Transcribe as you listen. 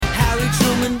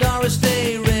and Doris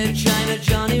Day, Red China,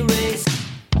 Johnny Race.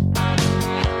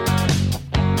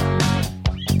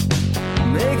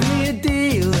 Make me a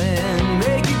deal and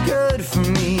make it good for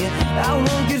me. I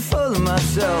won't get full of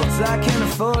myself, 'cause I can't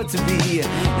afford to be.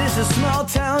 This is small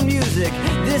town music,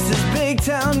 this is big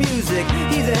town music.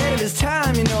 He's ahead of his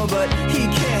time, you know, but he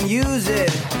can't use it.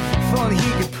 If only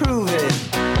he could prove it.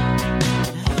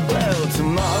 Well,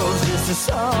 tomorrow's just a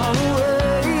song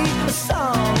away, a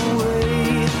song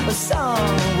away, a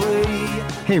song away.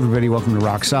 Hey everybody, welcome to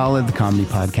Rock Solid, the comedy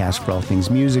podcast for all things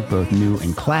music, both new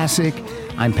and classic.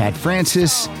 I'm Pat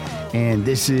Francis, and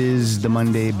this is the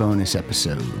Monday bonus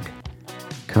episode.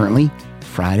 Currently,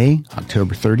 Friday,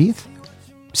 October 30th,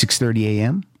 6:30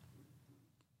 a.m.,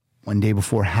 one day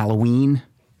before Halloween,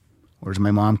 or as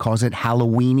my mom calls it,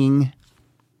 Halloweening.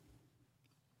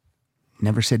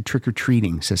 Never said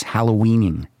trick-or-treating, says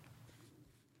Halloweening.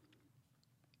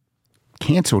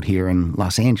 Canceled here in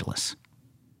Los Angeles.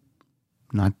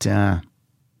 Not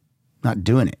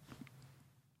doing it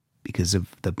because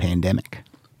of the pandemic.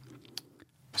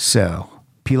 So,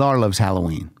 Pilar loves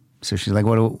Halloween. So she's like,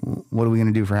 what are we going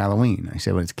to do for Halloween? I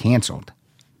said, well, it's canceled.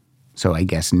 So I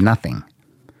guess nothing.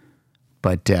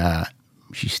 But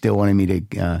she still wanted me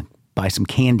to buy some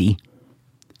candy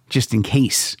just in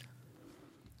case.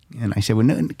 And I said, well,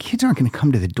 no, the kids aren't going to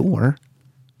come to the door.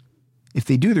 If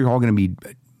they do, they're all going to be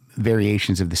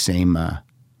variations of the same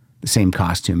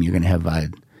costume. You're going to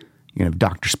have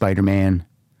Dr. Spider-Man,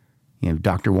 you have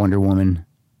Dr. Wonder Woman,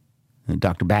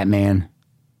 Dr. Batman.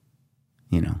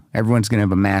 You know, everyone's going to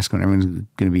have a mask on. Everyone's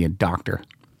going to be a doctor.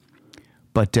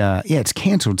 But yeah, it's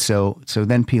canceled. So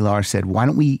then Pilar said, why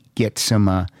don't we get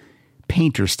some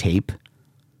painter's tape?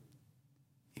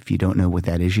 If you don't know what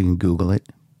that is, you can Google it.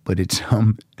 But it's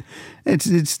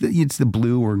the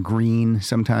blue or green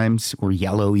sometimes, or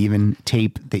yellow even,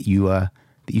 tape that you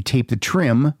tape the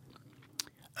trim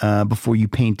before you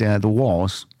paint the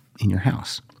walls in your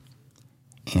house.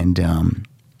 And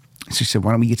so she said,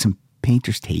 why don't we get some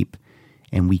painter's tape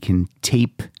and we can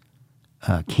tape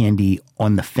candy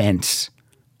on the fence.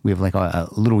 We have like a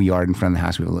little yard in front of the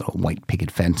house. We have a little white picket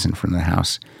fence in front of the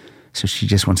house. So she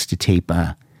just wants to tape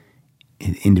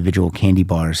individual candy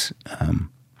bars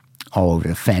all over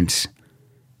the fence.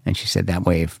 And she said that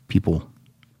way, if people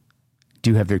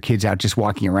do have their kids out just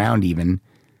walking around even,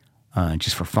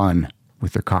 just for fun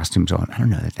with their costumes on, I don't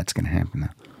know that that's going to happen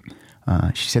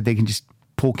though. She said they can just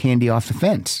pull candy off the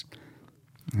fence.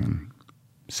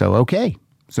 So, okay.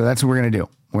 So that's what we're going to do.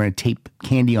 We're going to tape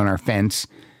candy on our fence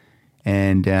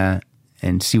and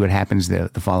see what happens the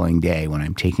following day when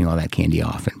I'm taking all that candy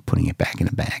off and putting it back in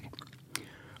a bag.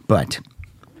 But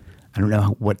I don't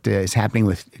know what is happening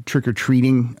with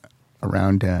trick-or-treating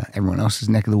around everyone else's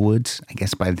neck of the woods. I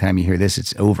guess by the time you hear this,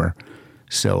 it's over.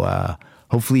 So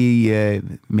hopefully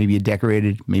maybe you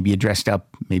decorated, maybe you dressed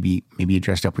up, maybe you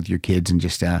dressed up with your kids and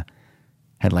just had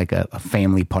like a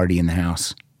family party in the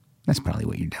house. That's probably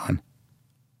what you're doing.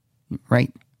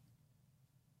 Right?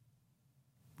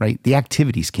 Right? The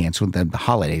activity's canceled. The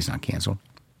holiday's not canceled.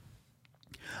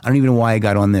 I don't even know why I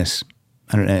got on this.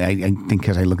 I think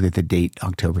because I looked at the date,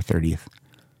 October 30th.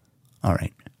 All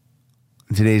right.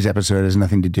 Today's episode has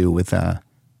nothing to do with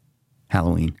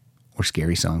Halloween or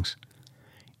scary songs.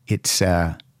 It's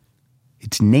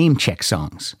name check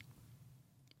songs.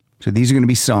 So these are going to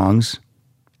be songs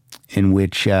in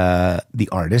which the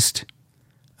artist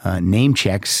name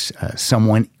checks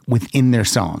someone within their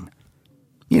song.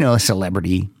 You know, a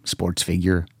celebrity, sports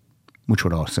figure, which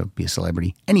would also be a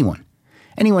celebrity. Anyone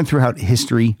throughout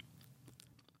history.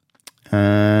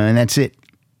 And that's it.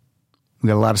 We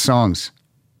got a lot of songs.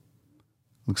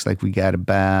 Looks like we got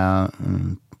about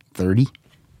 30.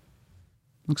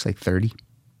 Looks like 30.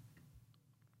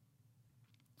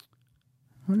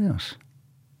 What else?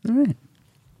 All right.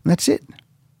 That's it.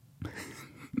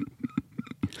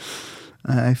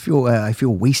 I feel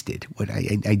wasted.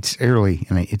 It's early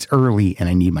and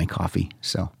I need my coffee.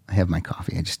 So I have my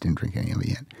coffee. I just didn't drink any of it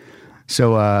yet.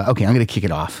 So okay, I'm going to kick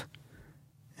it off.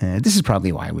 This is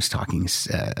probably why I was talking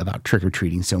about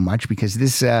trick-or-treating so much, because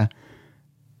this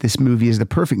movie is the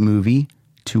perfect movie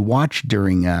to watch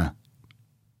during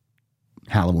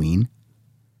Halloween.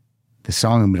 The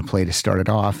song I'm going to play to start it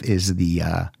off is the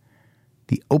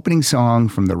opening song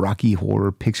from the Rocky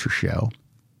Horror Picture Show,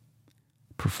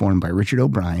 performed by Richard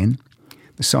O'Brien.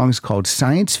 The song is called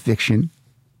Science Fiction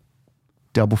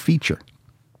Double Feature.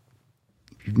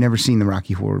 If you've never seen the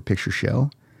Rocky Horror Picture Show,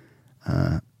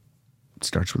 it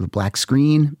starts with a black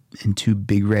screen and two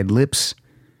big red lips,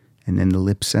 and then the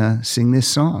lips sing this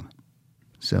song.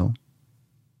 So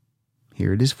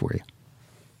here it is for you.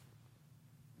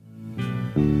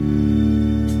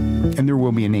 And there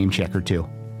will be a name check or two.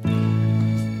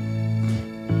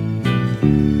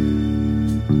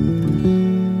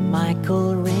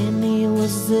 Michael Rennie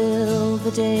was ill the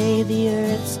day the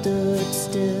earth stood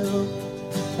still,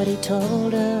 but he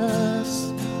told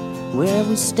us where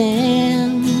we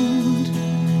stand.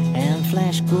 And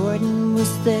Flash Gordon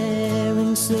was there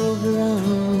in silver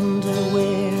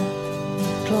underwear.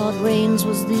 Claude Rains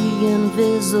was the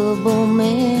invisible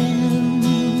man.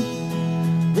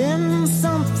 Then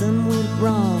something went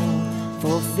wrong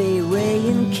for Fay Ray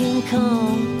and King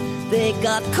Kong. They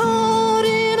got caught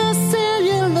in a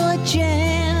celluloid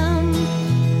jam.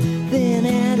 Then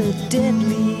at a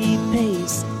deadly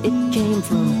pace, it came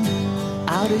from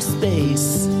outer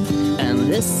space.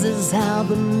 And this is how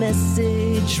the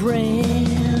message ran.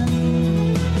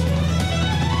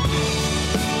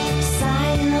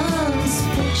 Science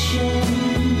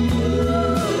fiction,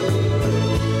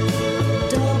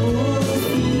 double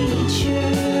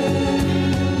feature,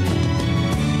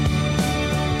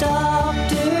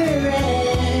 Dr.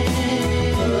 X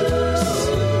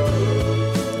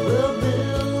will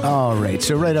build. All right,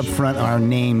 so right up front, our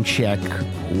name check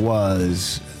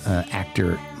was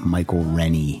actor Michael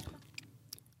Rennie,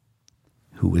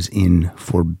 who was in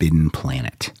Forbidden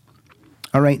Planet.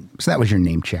 All right, so that was your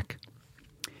name check.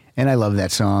 And I love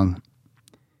that song.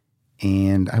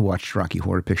 And I watched Rocky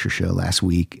Horror Picture Show last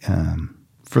week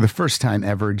for the first time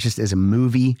ever, just as a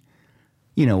movie,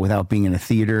 you know, without being in a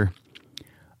theater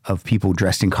of people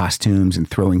dressed in costumes and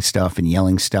throwing stuff and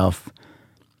yelling stuff.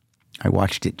 I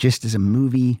watched it just as a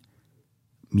movie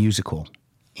musical.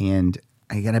 And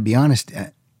I got to be honest,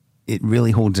 it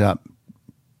really holds up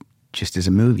just as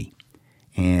a movie.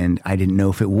 And I didn't know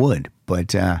if it would,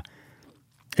 but, and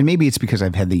maybe it's because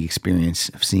I've had the experience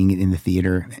of seeing it in the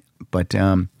theater, but,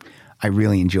 I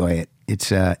really enjoy it.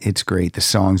 It's great. The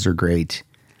songs are great.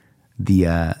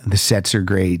 The sets are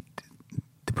great.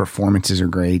 The performances are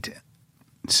great.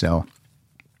 So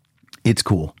it's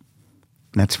cool.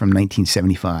 That's from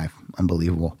 1975.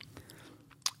 Unbelievable.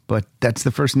 But that's the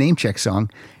first name check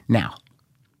song. Now,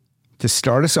 to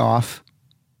start us off,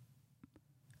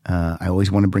 I always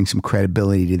want to bring some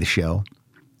credibility to the show.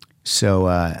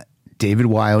 So David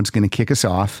Wild's going to kick us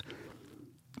off.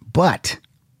 But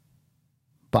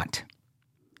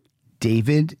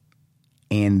David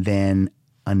and then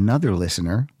another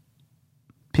listener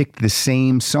picked the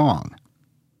same song.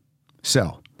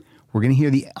 So we're going to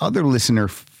hear the other listener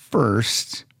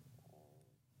first.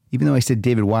 Even though I said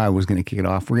David Wild was going to kick it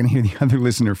off, we're going to hear the other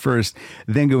listener first,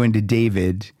 then go into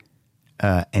David,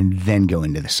 and then go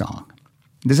into the song.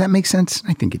 Does that make sense?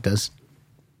 I think it does.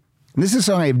 And this is a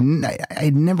song I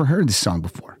had never heard this song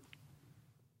before.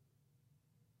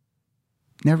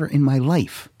 Never in my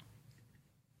life.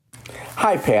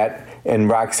 Hi, Pat and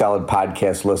Rock Solid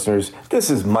Podcast listeners.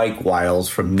 This is Mike Wiles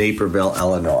from Naperville,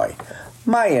 Illinois.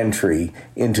 My entry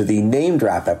into the Name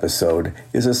Drop episode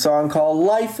is a song called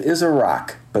Life is a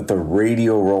Rock, but the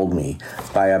Radio Rolled Me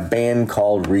by a band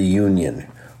called Reunion.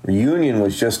 Reunion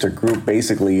was just a group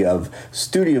basically of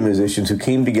studio musicians who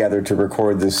came together to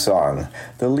record this song.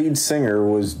 The lead singer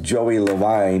was Joey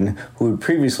Levine, who had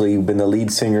previously been the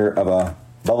lead singer of a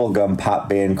bubblegum pop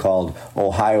band called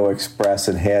Ohio Express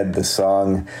and had the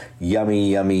song Yummy,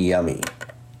 Yummy, Yummy.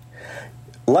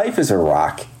 Life is a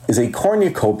Rock is a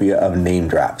cornucopia of name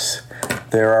drops.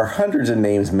 There are hundreds of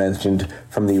names mentioned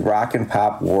from the rock and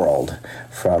pop world,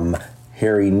 from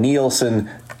Harry Nilsson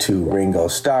to Ringo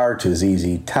Starr to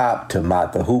ZZ Top to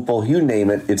Mott the Hoople, you name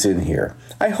it, it's in here.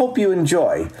 I hope you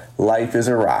enjoy Life is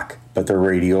a Rock, but the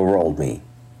Radio Rolled Me.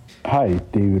 Hi,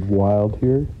 David Wild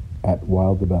here at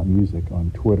Wild About Music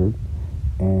on Twitter,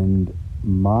 and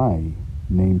my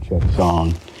name check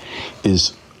song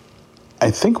is,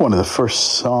 I think, one of the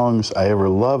first songs I ever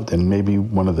loved, and maybe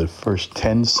one of the first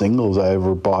 10 singles I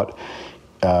ever bought.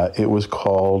 It was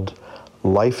called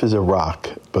Life is a Rock,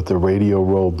 but the Radio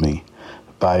Rolled Me,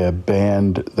 by a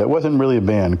band that wasn't really a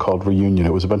band, called Reunion.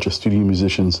 It was a bunch of studio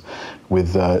musicians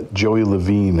with Joey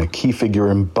Levine, a key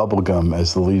figure in Bubblegum,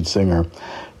 as the lead singer.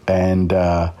 And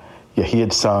he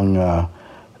had sung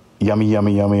Yummy,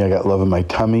 Yummy, Yummy, I Got Love in My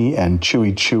Tummy, and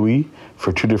Chewy, Chewy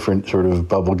for two different sort of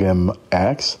Bubblegum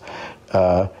acts.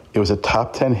 It was a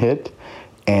top 10 hit,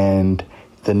 and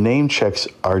the name checks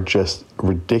are just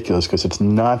ridiculous because it's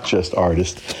not just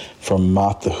artists from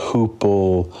Mott the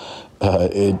Hoople.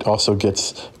 It also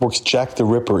works Jack the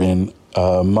Ripper in,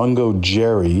 Mungo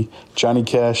Jerry, Johnny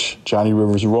Cash, Johnny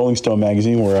Rivers, Rolling Stone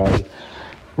magazine, where I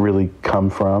really come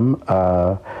from,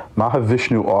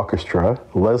 Mahavishnu Orchestra,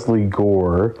 Leslie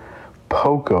Gore,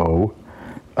 Poco,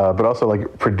 but also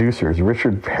like producers,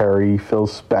 Richard Perry, Phil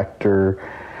Spector,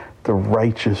 the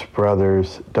Righteous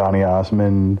Brothers, Donny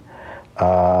Osmond,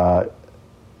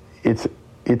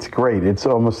 It's great. It's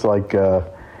almost like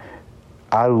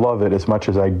I love it as much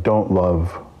as I don't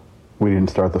love We Didn't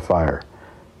Start the Fire.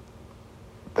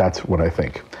 That's what I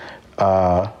think.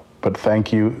 But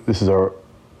thank you. This is a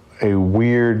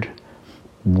weird,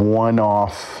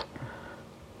 one-off,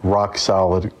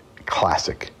 rock-solid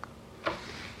classic.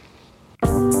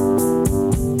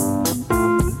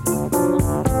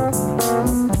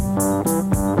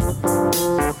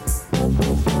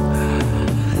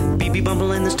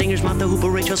 Bumble and the Stingers, Martha Hooper,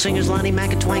 Rachel Singers, Lonnie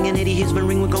Mack, and Twang and Eddie Hisman,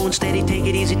 ring, we're going steady, take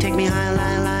it easy, take me high,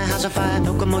 lie, house of fire,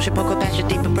 locomotion, poker, passion,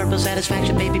 deep and purple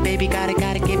satisfaction, baby, got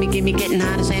it, gimme, getting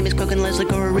hot as Sammy's cooking, Leslie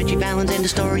Cora, Richie Valens, end the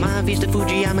story, Maha Vista,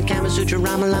 Fujiyama, Kama Sutra,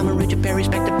 Rama Lama, Richard Perry,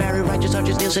 Spectre Barry, Righteous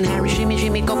Arches, Nielsen, Harry,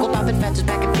 Shimmy, Coco Poppin', Fats is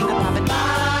back and finger poppin'.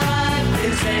 Life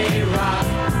is a rock,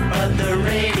 but the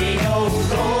radio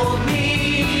rolled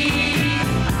me,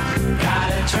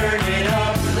 gotta turn it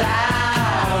up louder.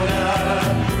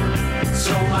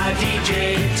 So my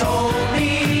DJ told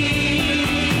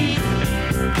me, life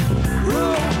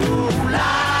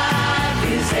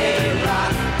is a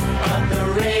rock, but the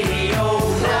radio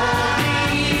rolled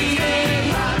me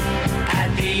at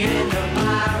the end of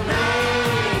my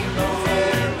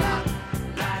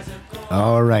rainbow.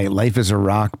 All right, Life is a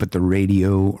Rock, but the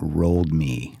radio rolled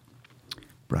me.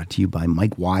 Brought to you by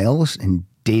Mike Wiles and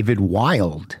David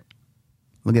Wild.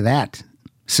 Look at that.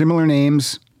 Similar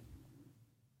names.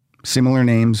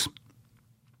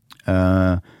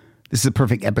 This is a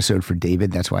perfect episode for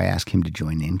David. That's why I asked him to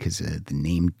join in, because the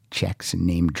name checks and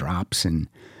name drops, and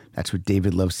that's what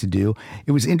David loves to do.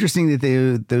 It was interesting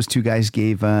that those two guys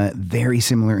gave very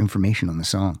similar information on the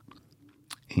song.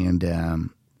 And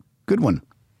good one.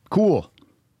 Cool.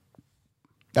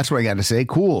 That's what I got to say.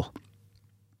 Cool.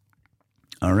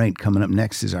 All right, coming up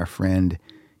next is our friend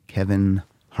Kevin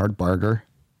Hartbarger.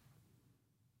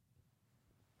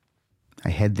 I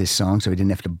had this song, so I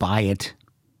didn't have to buy it.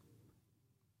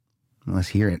 Let's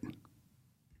hear it.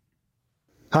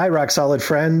 Hi, Rock Solid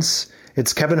friends.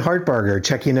 It's Kevin Hartbarger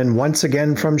checking in once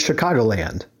again from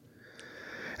Chicagoland.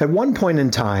 At one point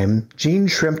in time, Jean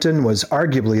Shrimpton was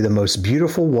arguably the most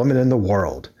beautiful woman in the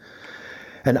world.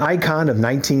 An icon of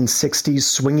 1960s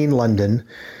swinging London,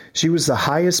 she was the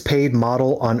highest paid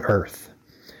model on earth.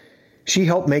 She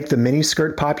helped make the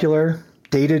miniskirt popular,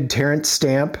 dated Terrence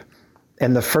Stamp,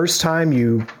 and the first time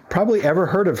you probably ever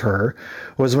heard of her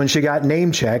was when she got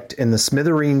name-checked in the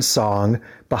Smithereens song,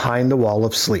 Behind the Wall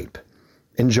of Sleep.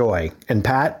 Enjoy. And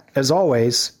Pat, as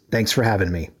always, thanks for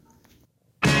having me.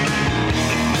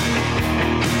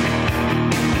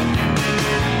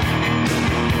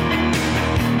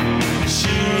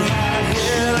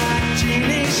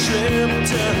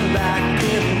 Back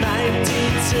in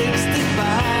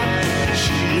 1965,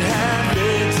 she had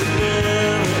legs that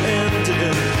never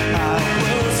ended. I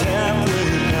was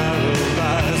halfway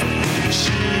paralyzed.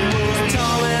 She was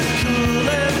tall and cool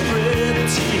and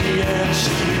pretty, and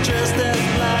she dressed as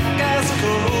black as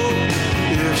coal.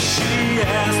 If she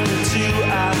asked me to,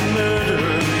 I'd murder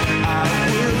her. I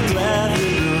would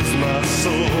gladly lose my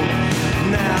soul.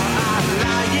 Now I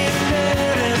lie in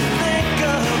bed and think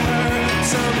of her.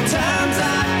 Sometimes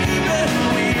I even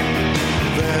weep.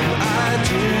 Then I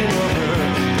dream of her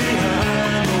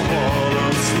behind the wall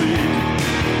of sleep.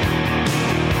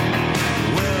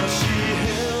 Well, she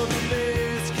held a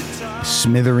bass guitar.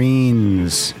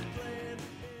 Smithereens.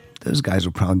 Those guys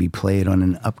will probably be played on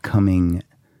an upcoming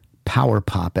Power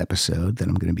Pop episode that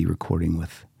I'm going to be recording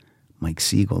with Mike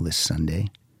Siegel this Sunday.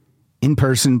 In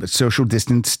person, but social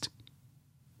distanced.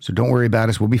 So don't worry about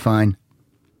us. We'll be fine.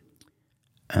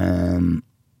 I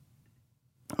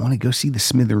want to go see the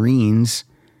Smithereens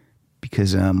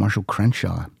because Marshall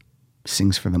Crenshaw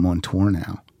sings for them on tour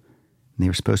now. And they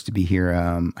were supposed to be here,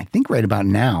 I think, right about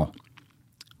now.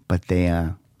 But they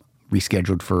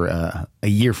rescheduled for a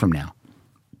year from now.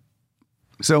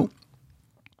 So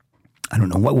I don't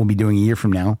know what we'll be doing a year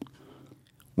from now.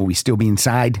 Will we still be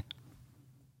inside?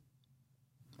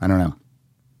 I don't know.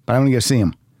 But I'm going to go see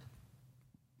them.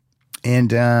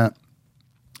 And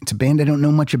it's a band I don't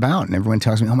know much about. And everyone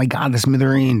tells me, oh my God, the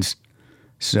Smithereens.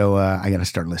 So I got to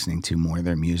start listening to more of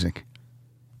their music.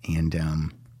 And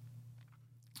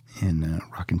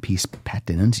rock and peace, Pat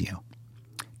D'Annunzio.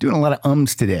 Doing a lot of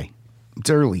ums today.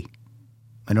 It's early.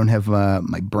 I don't have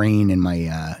my brain and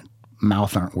my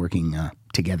mouth aren't working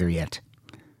together yet.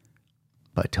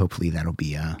 But hopefully that'll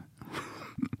be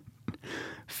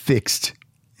fixed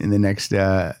in the next,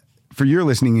 for your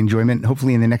listening enjoyment,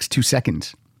 hopefully in the next 2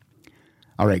 seconds.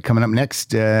 All right, coming up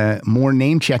next, more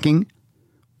name checking.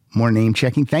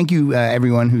 Thank you,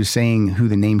 everyone who's saying who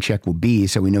the name check will be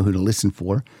so we know who to listen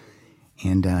for.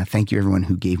 And thank you, everyone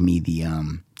who gave me the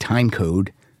time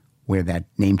code where that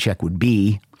name check would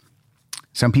be.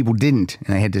 Some people didn't,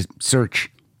 and I had to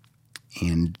search,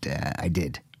 and I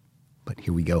did. But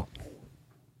here we go.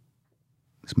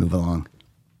 Let's move along.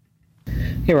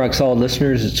 Hey, Rock Solid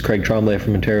listeners, it's Craig Tremblay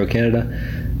from Ontario, Canada.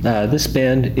 This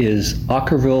band is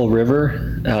Ockerville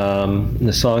River. And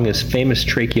the song is Famous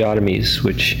Tracheotomies,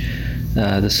 which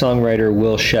the songwriter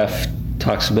Will Sheff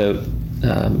talks about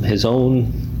his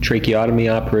own tracheotomy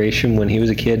operation when he was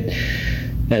a kid,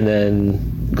 and then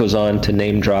goes on to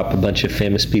name drop a bunch of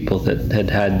famous people that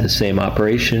had the same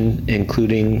operation,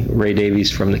 including Ray Davies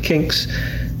from the Kinks.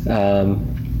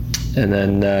 And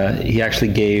then he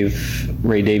actually gave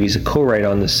Ray Davies a co-write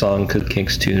on this song, the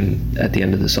Kinks tune, at the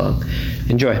end of the song.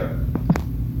 Enjoy.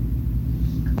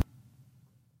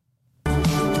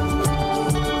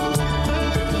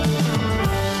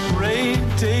 Ray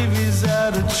Davies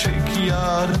had a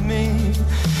tracheotomy.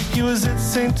 He was at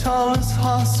St. Thomas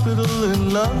Hospital in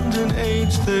London,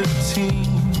 age 13.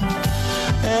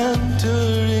 And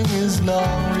during his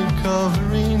long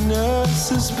recovery,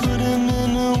 nurses put him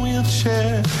in a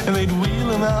wheelchair and they'd wheel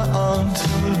him out onto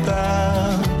the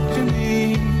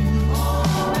balcony.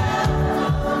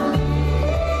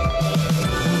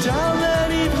 And down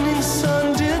that evening,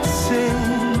 sun did sing,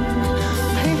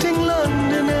 painting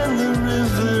London and the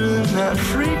river in that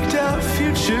freaked out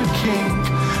future kink.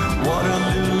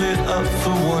 Waterloo lit up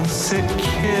for one sick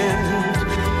kid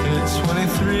at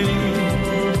 23.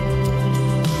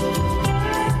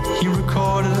 He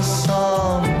recorded a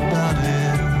song about it.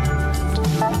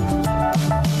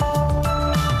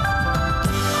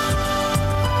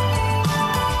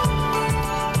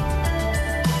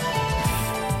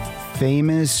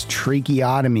 Famous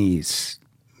Tracheotomies.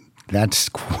 That's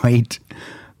quite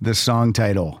the song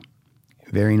title.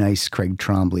 Very nice, Craig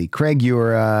Tremblay. Craig,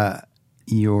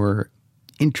 your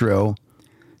intro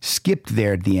skipped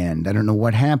there at the end. I don't know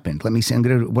what happened. Let me see.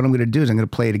 What I'm gonna do is I'm gonna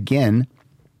play it again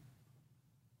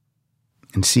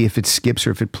and see if it skips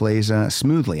or if it plays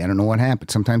smoothly. I don't know what happened.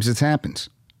 Sometimes it happens.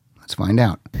 Let's find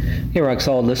out. Hey, Rock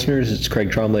Solid listeners, it's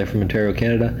Craig Tremblay from Ontario,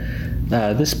 Canada.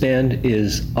 This band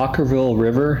is Ockerville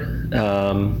River.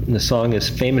 And the song is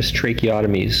Famous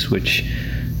Tracheotomies, which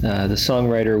the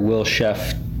songwriter Will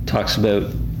Sheff talks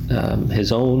about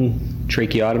his own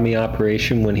tracheotomy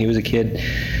operation when he was a kid,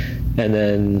 and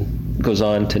then goes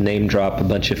on to name drop a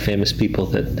bunch of famous people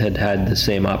that had the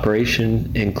same operation,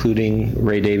 including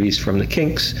Ray Davies from the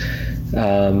Kinks.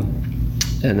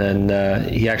 And then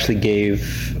he actually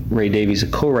gave Ray Davies a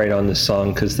co-write on this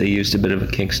song because they used a bit of a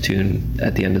Kinks tune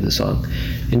at the end of the song.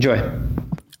 Enjoy.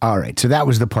 All right, so that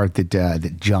was the part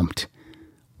that jumped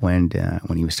when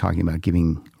he was talking about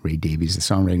giving Ray Davies the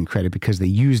songwriting credit, because they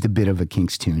used a bit of a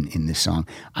Kinks tune in this song.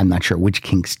 I'm not sure which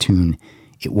Kinks tune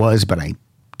it was, but I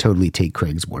totally take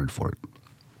Craig's word for it.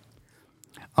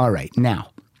 All right,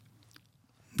 now,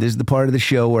 this is the part of the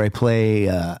show where I play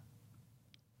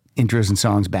intros and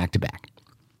songs back to back.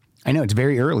 I know it's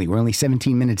very early. We're only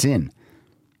 17 minutes in.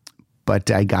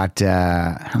 But I got,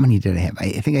 how many did I have?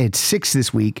 I think I had 6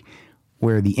 this week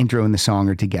where the intro and the song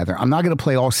are together. I'm not going to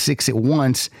play all 6 at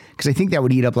once because I think that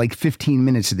would eat up like 15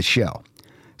 minutes of the show.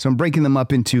 So I'm breaking them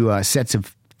up into sets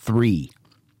of 3.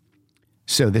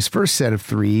 So this first set of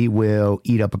 3 will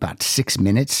eat up about 6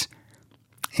 minutes.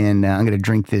 And I'm going to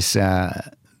drink this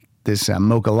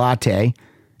mocha latte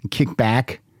and kick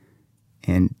back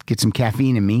and get some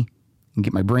caffeine in me and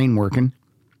get my brain working.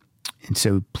 And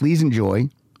so please enjoy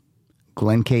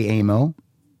Glenn K. Amo,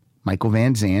 Michael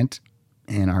Van Zant,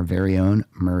 and our very own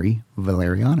Murray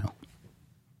Valeriano.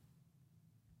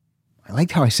 I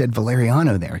liked how I said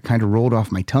Valeriano there. It kind of rolled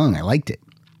off my tongue. I liked it.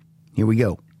 Here we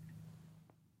go.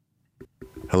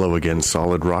 Hello again,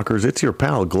 Solid Rockers. It's your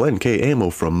pal Glenn K. Amo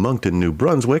from Moncton, New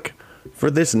Brunswick.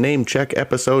 For this name check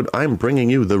episode, I'm bringing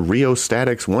you the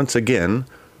Rheostatics once again.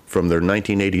 From their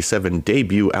 1987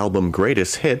 debut album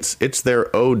Greatest Hits, it's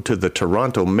their ode to the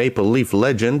Toronto Maple Leaf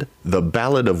legend, The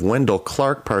Ballad of Wendell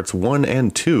Clark Parts 1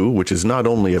 and 2, which is not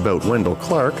only about Wendell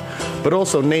Clark, but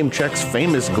also name checks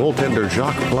famous goaltender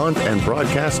Jacques Plante and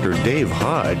broadcaster Dave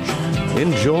Hodge.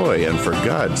 Enjoy, and for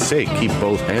God's sake, keep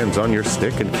both hands on your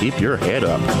stick and keep your head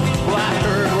up. Well, I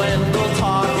heard Wendell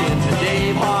talking to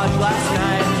Dave Hodge last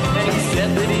night, and he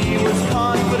said that he was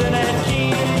confident and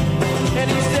keen, and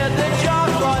he said that Jacques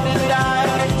didn't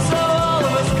die, so all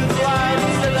of us could fly.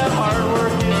 He said that hard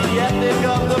work is the ethic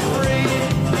of the free.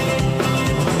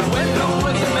 Wendell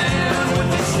was a man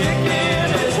with a stick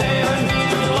in his hand. He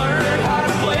learned how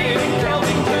to play in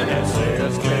Kelvington at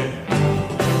CSK.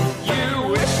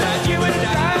 You wish that you had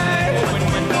died when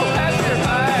Wendell passed your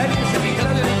hide,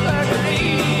 because it's the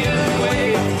Canadian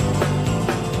way.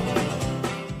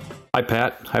 Hi,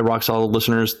 Pat. Hi, Rock Solid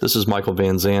listeners. This is Michael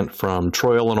Van Zant from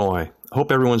Troy, Illinois. I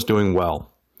hope everyone's doing well.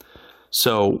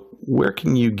 So, where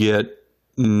can you get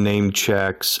name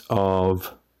checks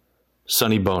of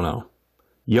Sonny Bono,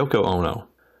 Yoko Ono,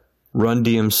 Run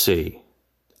DMC,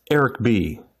 Eric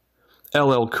B.,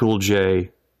 LL Cool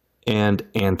J, and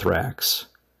Anthrax?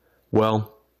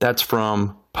 Well, that's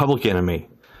from Public Enemy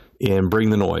in Bring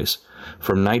the Noise.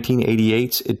 From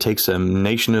 1988, It Takes a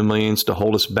Nation of Millions to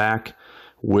Hold Us Back,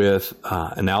 with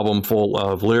an album full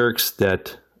of lyrics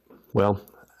that, well,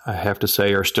 I have to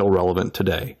say are still relevant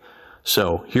today.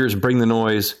 So here's Bring the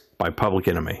Noise by Public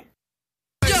Enemy.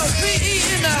 Yo,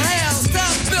 PE in the house,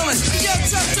 stop feeling. Yo,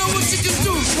 Chuck, what you can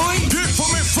do, boy? Get from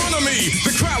in front of me.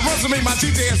 The crowd runs to me, my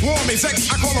DJ has warned me. I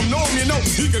call him Norm, you know.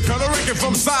 He can cut a record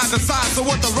from side to side. So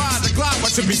what the ride, the glide,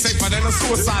 what should be safer than a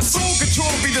suicide. Soul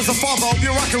control beat is a father of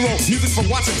your rock and roll. Music for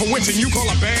watching, for witching. You call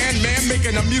a band, man,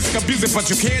 making the music abusing, but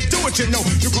you can't do it, you know.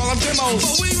 You call them demos.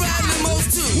 But we ride demos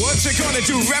too. What you gonna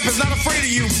do? Rap is not afraid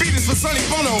of you. Beat is for Sonny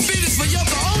Bono. Beat is for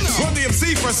Yoko Ono. Run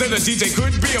DMC for said a DJ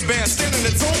could be a band standing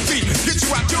its own feet. Get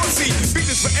you out your seat. Beat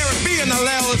is for Eric B and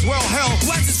LL as well. Hell,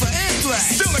 wax is for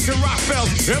Anthrax. Still it can rock bells.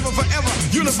 Ever forever.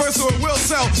 Universal it will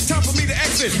sell. Time for me to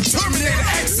exit. Terminator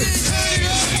exit.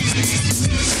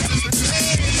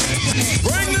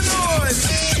 Bring the noise.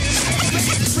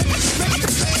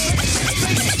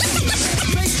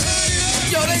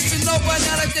 Yo, they should know by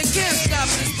now that they can't stop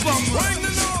this bump. Bring the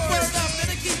noise. Word up, and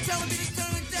they keep telling me to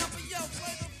turn it down, but yo,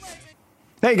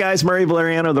 play. Hey guys, Murray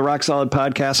Valeriano, the Rock Solid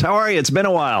Podcast. How are you? It's been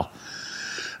a while.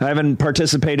 I haven't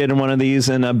participated in one of these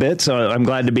in a bit, so I'm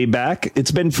glad to be back. It's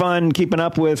been fun keeping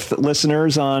up with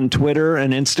listeners on Twitter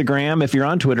and Instagram. If you're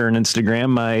on Twitter and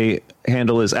Instagram, my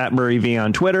handle is @MurrayV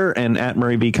on Twitter and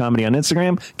 @MurrayV Comedy on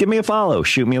Instagram. Give me a follow.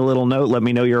 Shoot me a little note. Let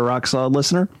me know you're a Rock Solid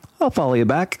listener. I'll follow you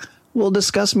back. We'll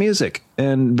discuss music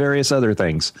and various other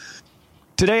things.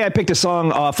 Today I picked a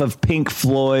song off of Pink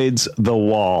Floyd's The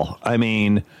Wall. I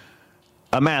mean,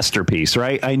 a masterpiece,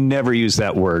 right? I never use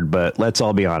that word, but let's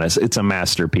all be honest. It's a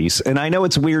masterpiece. And I know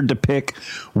it's weird to pick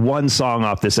one song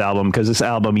off this album, because this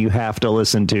album you have to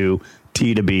listen to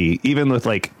T to B, even with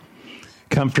like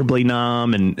Comfortably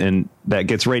Numb and that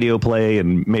gets radio play,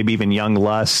 and maybe even Young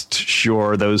Lust.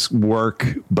 Sure, those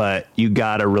work, but you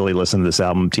got to really listen to this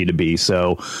album T to B.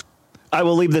 So I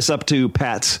will leave this up to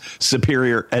Pat's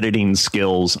superior editing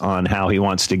skills on how he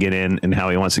wants to get in and how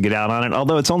he wants to get out on it.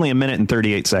 Although it's only 1 minute and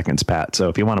 38 seconds, Pat. So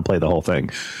if you want to play the whole thing,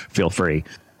 feel free.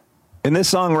 In this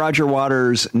song, Roger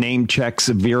Waters name checks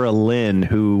Vera Lynn,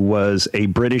 who was a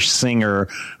British singer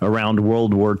around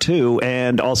World War II,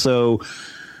 and also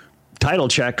title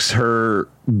checks her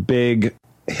big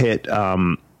hit,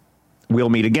 We'll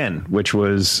Meet Again, which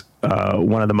was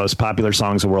one of the most popular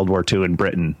songs of World War II in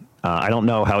Britain. I don't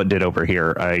know how it did over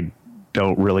here. I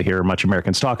don't really hear much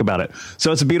Americans talk about it.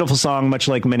 So it's a beautiful song, much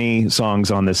like many songs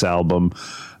on this album.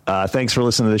 Thanks for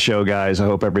listening to the show, guys. I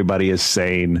hope everybody is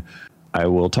sane. I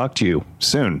will talk to you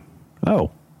soon.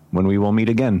 Oh, when we will meet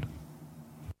again.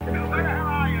 There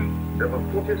were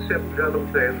 47 German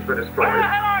planes were destroyed.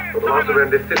 For the loss of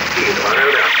only 15 of our own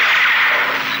aircraft.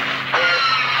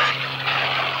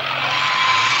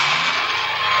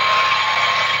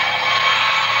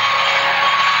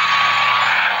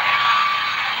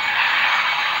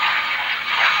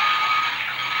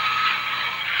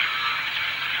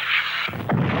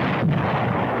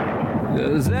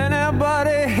 Does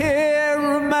anybody here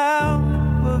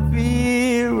remember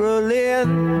Vera Lynn?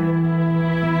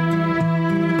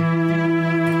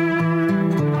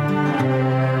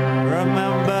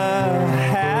 Remember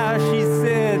how she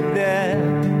said that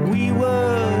we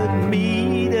would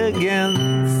meet again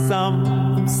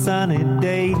some sunny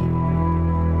day?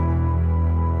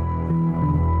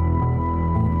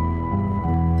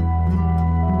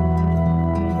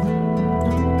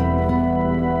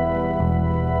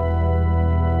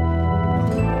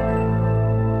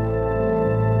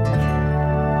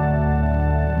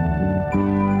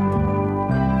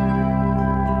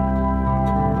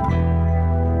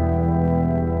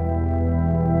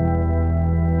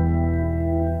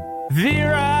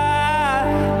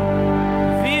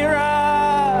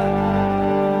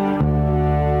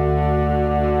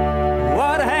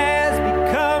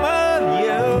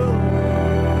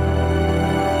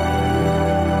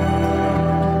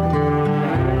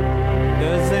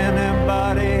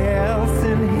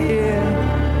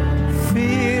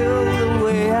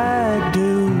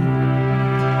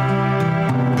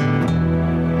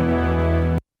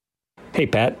 Hey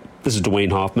Pat, this is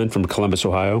Dwayne Hoffman from Columbus,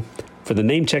 Ohio. For the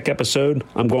name check episode,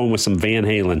 I'm going with some Van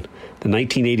Halen, the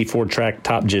 1984 track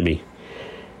Top Jimmy.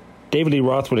 David Lee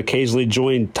Roth would occasionally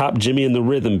join Top Jimmy and the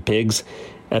Rhythm Pigs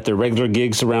at their regular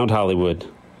gigs around Hollywood.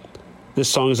 This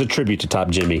song is a tribute to Top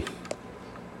Jimmy.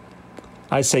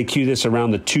 I say cue this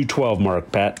around the 2:12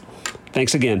 mark, Pat.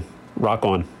 Thanks again. Rock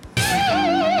on.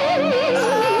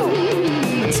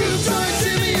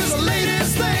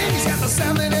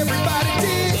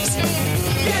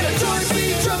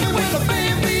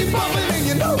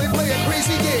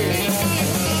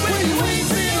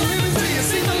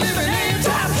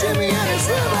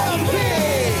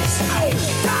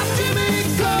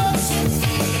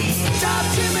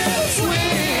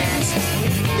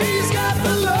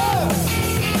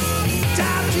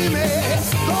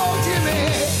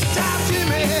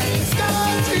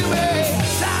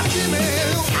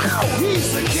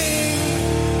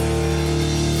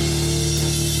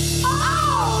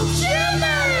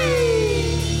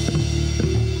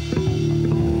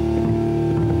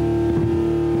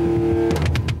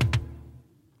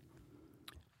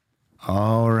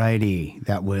 Alrighty,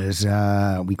 that was,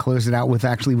 we closed it out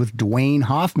with Duane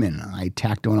Hoffman. I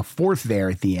tacked on a fourth there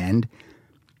at the end.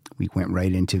 We went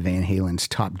right into Van Halen's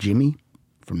Top Jimmy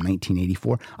from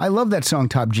 1984. I love that song,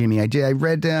 Top Jimmy. I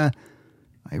read that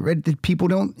people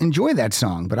don't enjoy that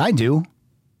song, but I do.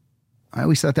 I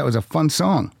always thought that was a fun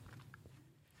song.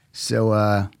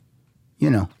 So,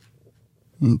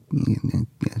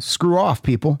 screw off,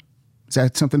 people. Is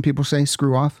that something people say?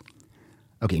 Screw off?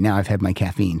 Okay, now I've had my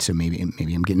caffeine, so maybe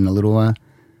I'm getting a little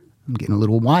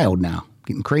wild now,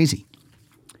 getting crazy.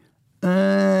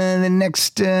 The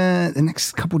next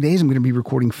couple of days, I'm going to be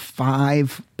recording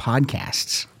 5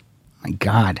 podcasts. My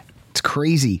God, it's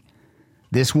crazy.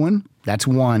 This one, that's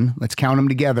one. Let's count them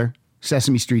together,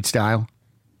 Sesame Street style.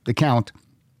 The count.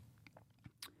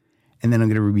 And then I'm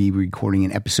going to be recording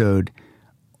an episode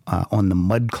on the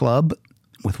Mud Club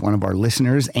with one of our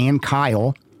listeners, and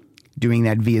Kyle, doing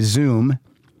that via Zoom.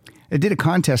 I did a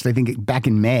contest, I think, back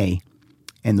in May,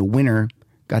 and the winner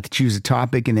got to choose a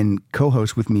topic and then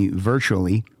co-host with me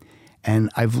virtually. And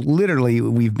I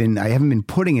haven't been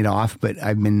putting it off, but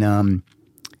I've been,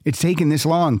 it's taken this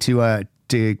long to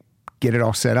get it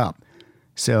all set up.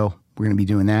 So we're going to be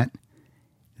doing that.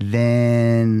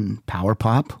 Then Power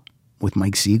Pop with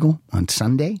Mike Siegel on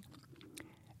Sunday.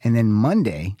 And then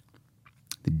Monday,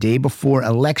 the day before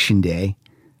Election Day,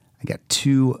 I got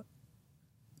 2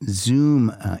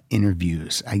 Zoom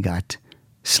interviews. I got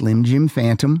Slim Jim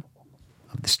Phantom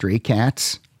of the Stray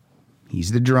Cats.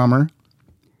 He's the drummer.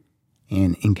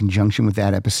 And in conjunction with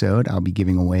that episode, I'll be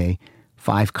giving away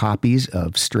 5 copies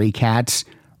of Stray Cats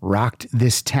Rocked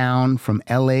This Town from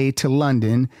LA to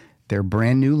London, their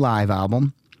brand new live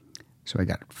album. So I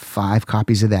got 5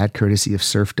 copies of that, courtesy of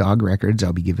Surf Dog Records.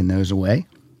 I'll be giving those away.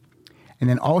 And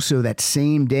then also that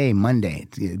same day, Monday,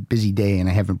 it's a busy day, and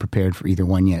I haven't prepared for either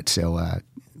one yet, so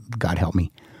God help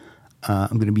me.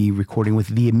 I'm going to be recording with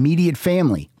The Immediate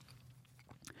Family.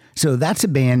 So that's a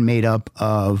band made up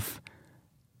of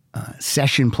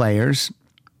session players,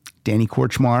 Danny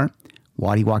Korchmar,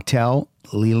 Waddy Wachtel,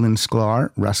 Leland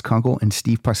Sklar, Russ Kunkel, and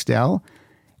Steve Postel.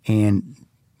 And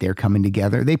they're coming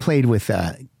together. They played with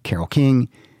Carole King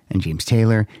and James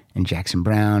Taylor and Jackson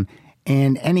Browne.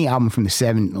 And any album from the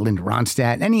 70s, Linda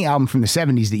Ronstadt, any album from the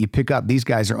 70s that you pick up, these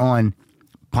guys are on,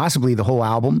 possibly the whole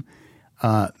album.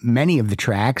 Many of the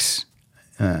tracks,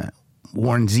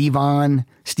 Warren Zevon,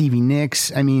 Stevie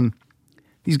Nicks. I mean,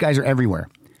 these guys are everywhere.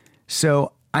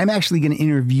 So I'm actually going to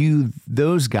interview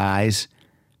those guys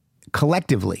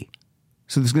collectively.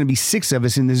 So there's going to be 6 of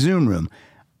us in the Zoom room.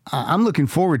 I'm looking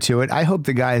forward to it. I hope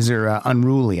the guys are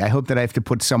unruly. I hope that I have to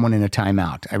put someone in a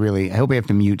timeout. I hope I have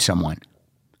to mute someone.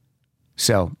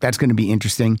 So that's going to be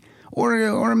interesting.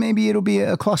 Or maybe it'll be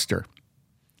a cluster.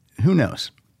 Who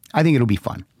knows? I think it'll be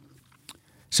fun.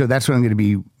 So that's what I'm going to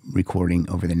be recording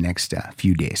over the next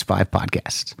few days, 5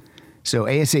 podcasts. So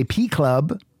ASAP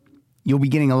Club, you'll be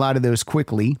getting a lot of those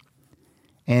quickly.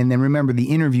 And then remember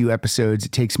the interview episodes,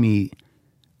 it takes me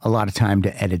a lot of time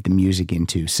to edit the music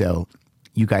into. So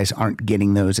you guys aren't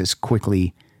getting those as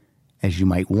quickly as you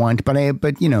might want.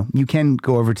 But you can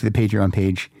go over to the Patreon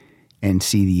page and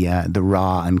see the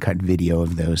raw, uncut video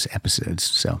of those episodes.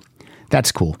 So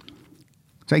that's cool.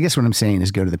 So I guess what I'm saying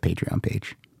is go to the Patreon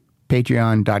page.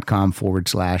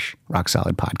 Patreon.com/Rock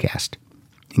Solid Podcast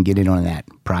and get in on that.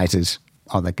 Prizes,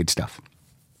 all that good stuff.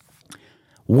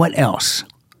 What else?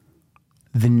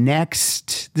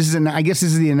 This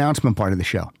is the announcement part of the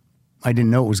show. I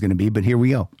didn't know it was going to be, but here we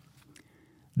go.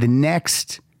 The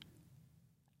next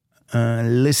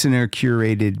listener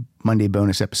curated Monday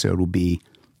bonus episode will be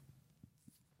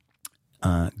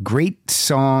great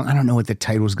song. I don't know what the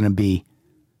title is going to be.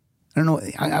 I don't know.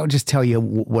 I'll just tell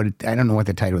you I don't know what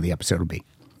the title of the episode will be.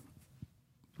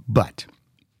 But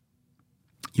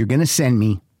you're going to send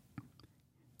me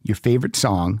your favorite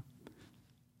song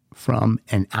from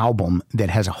an album that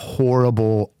has a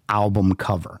horrible album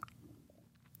cover.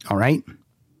 All right?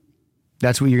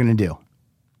 That's what you're going to do.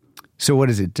 So what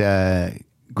is it?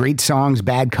 Great songs,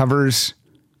 bad covers.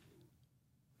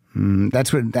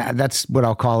 That's what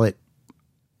I'll call it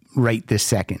right this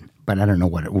second, but I don't know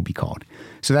what it will be called.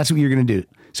 So that's what you're going to do.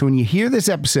 So when you hear this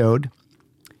episode,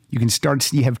 you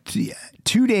have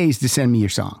 2 days to send me your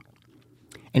song.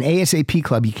 An ASAP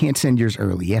Club, you can't send yours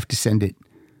early. You have to send it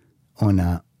on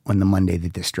the Monday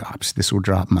that this drops. This will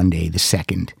drop Monday the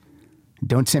 2nd.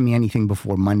 Don't send me anything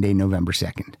before Monday, November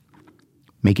 2nd.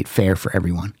 Make it fair for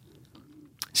everyone.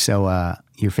 So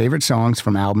your favorite songs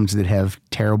from albums that have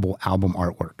terrible album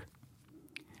artwork.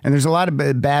 And there's a lot of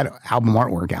bad album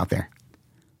artwork out there.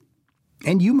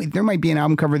 And there might be an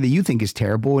album cover that you think is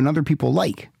terrible and other people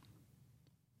like.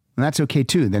 And that's okay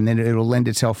too. Then it'll lend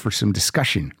itself for some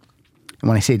discussion. And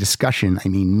when I say discussion, I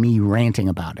mean me ranting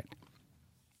about it.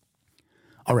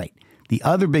 All right. The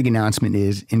other big announcement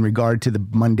is in regard to the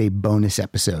Monday bonus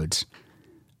episodes.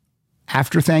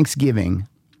 After Thanksgiving,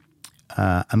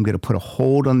 I'm going to put a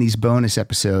hold on these bonus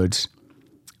episodes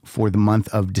for the month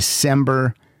of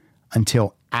December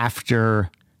until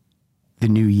after the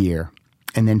new year,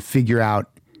 and then figure out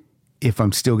if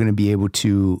I'm still going to be able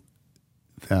to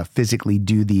physically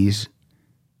do these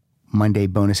Monday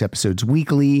bonus episodes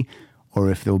weekly, or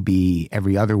if they'll be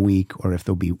every other week, or if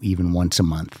they'll be even once a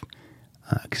month.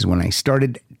 Because when I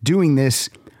started doing this,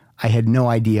 I had no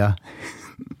idea.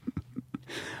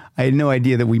 I had no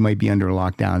idea that we might be under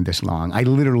lockdown this long. I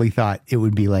literally thought it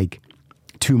would be like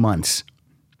 2 months,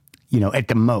 at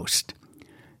the most.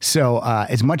 So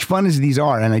as much fun as these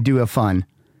are, and I do have fun,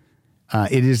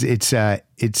 it's a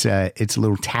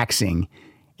little taxing.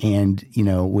 And,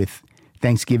 with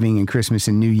Thanksgiving and Christmas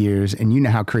and New Year's, and you know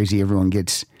how crazy everyone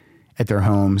gets at their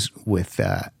homes with,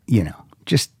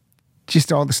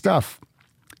 just all the stuff,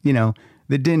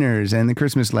 the dinners and the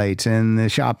Christmas lights and the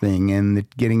shopping and the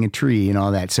getting a tree and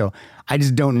all that. So I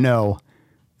just don't know.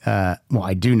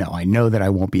 I do know. I know that I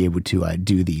won't be able to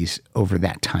do these over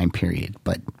that time period,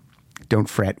 but don't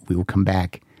fret. We will come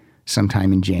back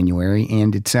sometime in January,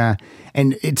 and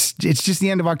it's just the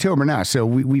end of October now. So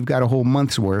we've got a whole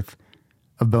month's worth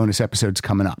of bonus episodes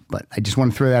coming up, but I just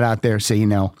want to throw that out there so you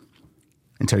know,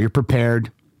 until you're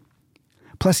prepared.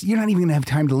 Plus, you're not even going to have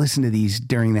time to listen to these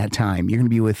during that time. You're going to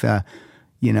be with, the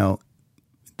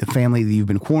family that you've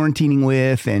been quarantining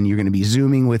with, and you're going to be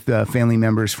Zooming with family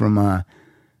members from all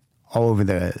over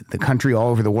the country, all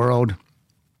over the world.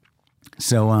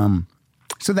 So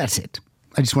that's it.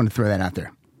 I just want to throw that out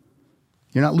there.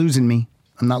 You're not losing me.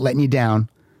 I'm not letting you down.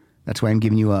 That's why I'm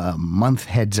giving you a month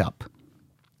heads up.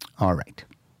 All right.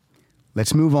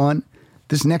 Let's move on.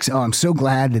 This next, I'm so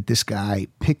glad that this guy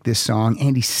picked this song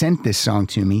and he sent this song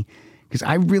to me, because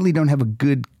I really don't have a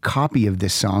good copy of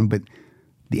this song, but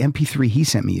the MP3 he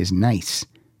sent me is nice.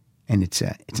 And it's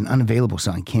an unavailable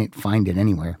song. I can't find it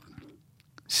anywhere.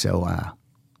 So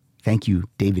thank you,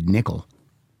 David Nickel.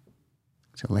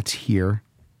 So let's hear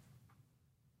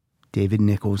David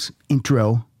Nickel's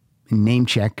intro and name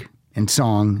check and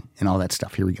song and all that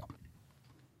stuff. Here we go.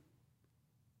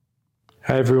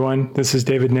 Hi everyone, this is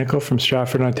David Nickel from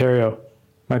Stratford, Ontario.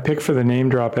 My pick for the name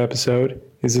drop episode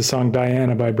is the song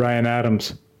Diana by Bryan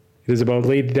Adams. It is about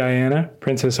Lady Diana,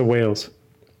 Princess of Wales.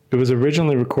 It was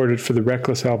originally recorded for the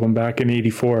Reckless album back in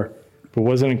 '84, but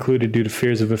wasn't included due to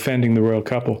fears of offending the royal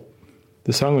couple.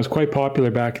 The song was quite popular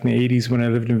back in the 80s when I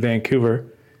lived in Vancouver,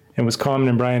 and was common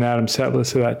in Bryan Adams' set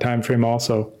list of that time frame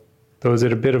also, though is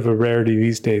it a bit of a rarity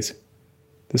these days.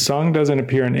 The song doesn't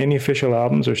appear on any official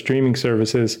albums or streaming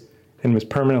services, and was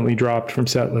permanently dropped from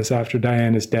set lists after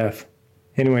Diana's death.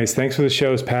 Anyways, thanks for the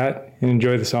shows, Pat, and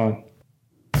enjoy the song.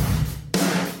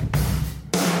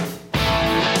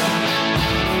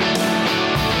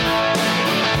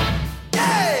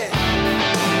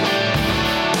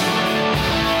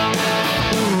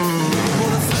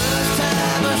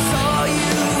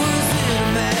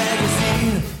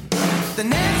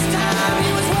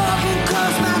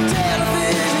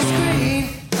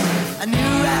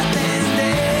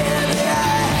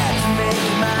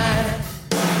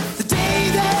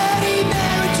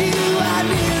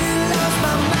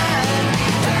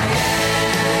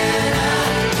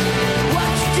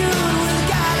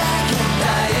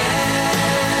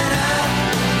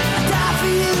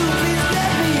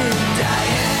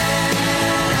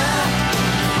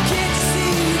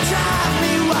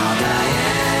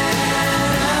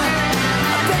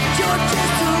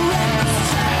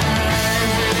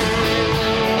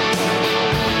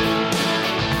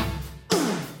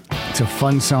 It's a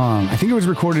fun song. I think it was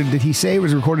recorded, did he say it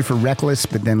was recorded for Reckless,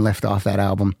 but then left off that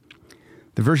album?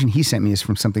 The version he sent me is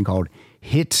from something called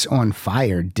Hits on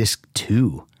Fire Disc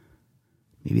 2.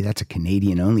 Maybe that's a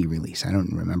Canadian-only release. I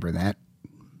don't remember that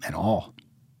at all.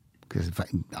 Because if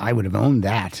I would have owned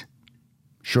that.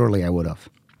 Surely I would have.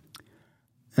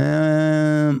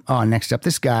 Next up,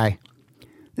 this guy.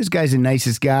 This guy's the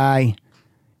nicest guy.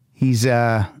 He's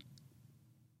he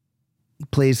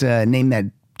plays Name That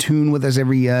Tune with us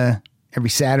every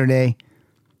Saturday.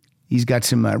 He's got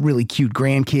some really cute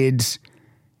grandkids,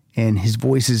 and his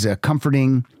voice is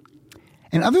comforting.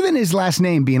 And other than his last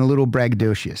name being a little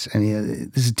braggadocious, I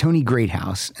mean, this is Tony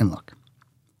Greathouse. And look,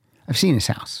 I've seen his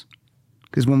house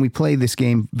because when we play this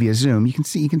game via Zoom, you can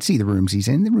see the rooms he's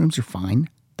in. The rooms are fine;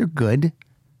 they're good,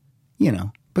 you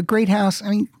know. But Greathouse, I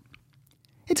mean,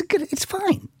 it's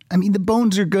fine. I mean, the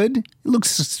bones are good. It looks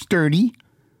sturdy,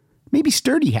 maybe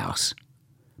sturdy house,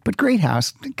 but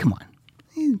Greathouse. Come on,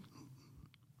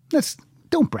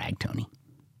 don't brag, Tony.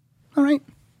 All right,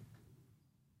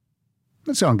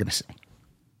 that's all I'm gonna say.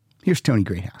 Here's Tony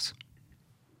Greathouse.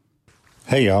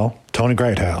 Hey, y'all. Tony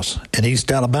Greathouse in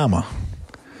East Alabama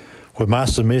with my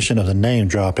submission of the Name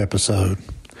Drop episode.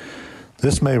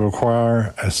 This may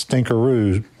require a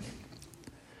stinkeroo,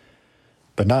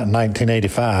 but not in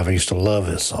 1985. I used to love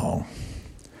this song.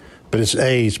 But it's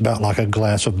aged about like a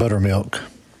glass of buttermilk.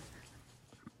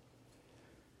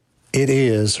 It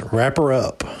is Wrap Her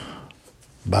Up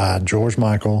by George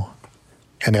Michael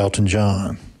and Elton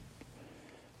John.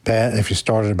 Pat, if you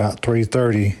start at about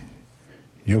 3:30,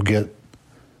 you'll get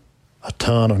a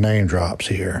ton of name drops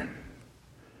here.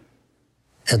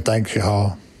 And thanks,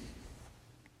 y'all.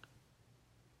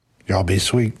 Y'all be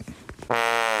sweet.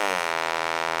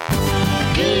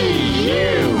 Hey,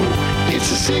 you!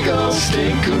 It's a seagull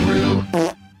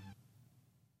stinkeroo.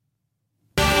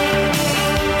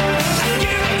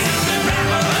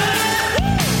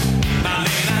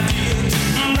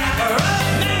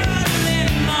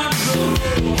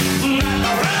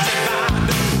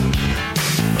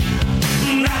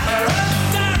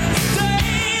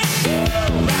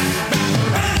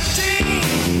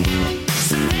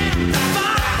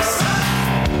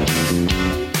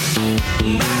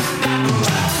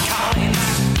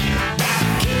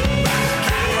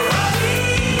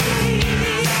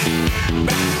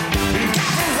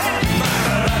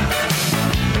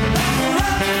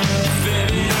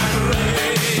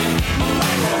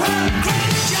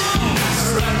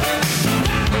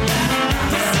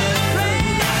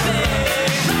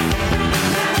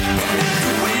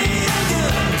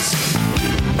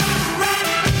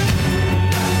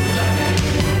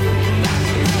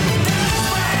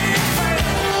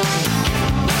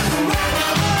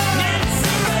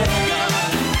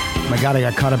 God, I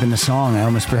got caught up in the song. I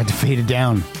almost forgot to fade it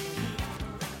down.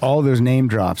 All those name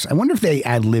drops. I wonder if they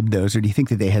ad-libbed those, or do you think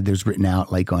that they had those written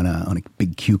out like on a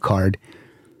big cue card?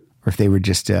 Or if they were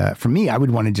just, for me, I would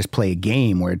want to just play a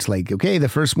game where it's like, okay, the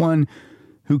first one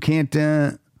who can't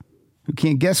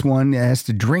guess one has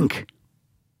to drink.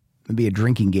 It'd be a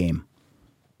drinking game.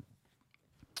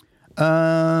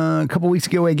 A couple weeks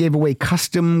ago, I gave away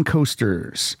custom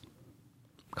coasters.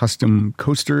 Custom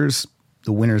coasters.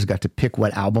 The winners got to pick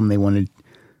what album they wanted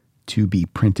to be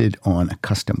printed on a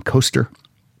custom coaster.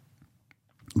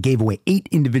 Gave away 8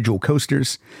 individual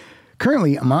coasters.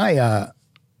 Currently, my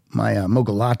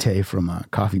mocha latte from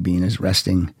Coffee Bean is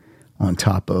resting on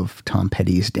top of Tom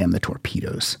Petty's Damn the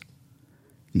Torpedoes.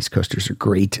 These coasters are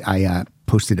great. I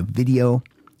posted a video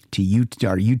to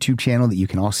our YouTube channel that you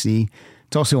can all see.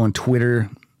 It's also on Twitter,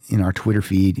 in our Twitter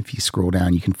feed. If you scroll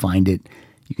down, you can find it.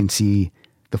 You can see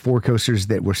the 4 coasters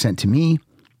that were sent to me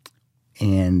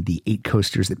and the 8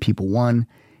 coasters that people won.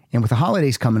 And with the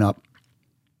holidays coming up,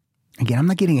 again, I'm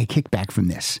not getting a kickback from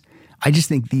this. I just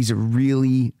think these are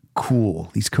really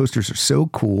cool. These coasters are so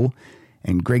cool.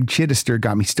 And Greg Chittister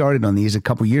got me started on these a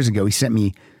couple years ago. He sent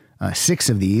me 6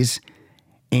 of these.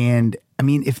 And I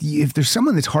mean, if there's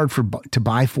someone that's hard to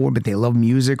buy for, but they love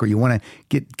music, or you want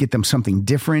to get them something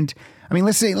different. I mean,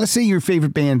 let's say your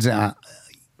favorite band's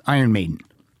Iron Maiden.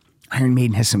 Iron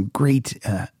Maiden has some great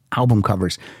album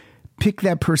covers. Pick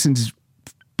that person's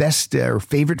best or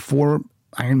favorite 4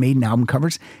 Iron Maiden album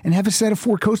covers and have a set of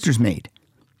 4 coasters made.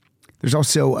 There's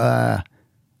also a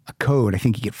code. I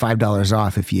think you get $5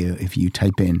 off if you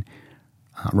type in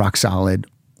Rock Solid,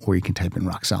 or you can type in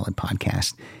Rock Solid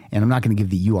Podcast. And I'm not going to give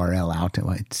the URL out.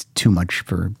 It's too much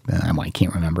for, I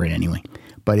can't remember it anyway.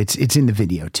 But it's in the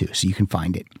video too, so you can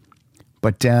find it.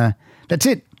 But that's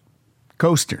it.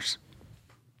 Coasters.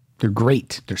 They're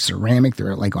great. They're ceramic.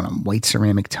 They're like on a white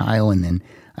ceramic tile. And then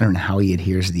I don't know how he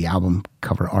adheres the album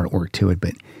cover artwork to it,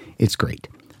 but it's great.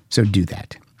 So do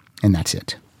that. And that's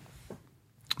it.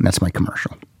 And that's my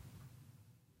commercial.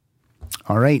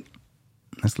 All right.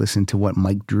 Let's listen to what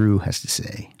Mike Drew has to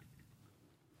say.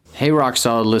 Hey Rock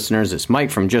Solid listeners, it's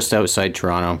Mike from just outside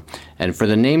Toronto, and for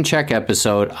the name check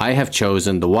episode, I have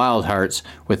chosen the Wild Hearts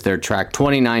with their track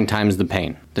 29 Times the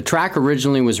Pain. The track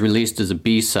originally was released as a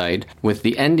B-side with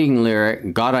the ending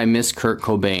lyric, God I Miss Kurt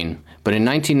Cobain, but in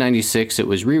 1996 it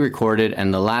was re-recorded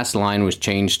and the last line was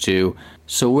changed to,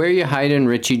 So Where You Hidin'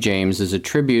 Richie James as a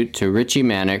tribute to Richie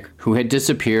Manick, who had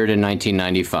disappeared in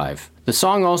 1995. The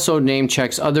song also name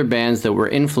checks other bands that were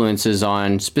influences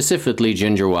on, specifically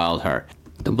Ginger Wildheart.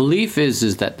 The belief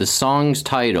is that the song's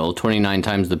title, 29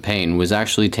 Times the Pain, was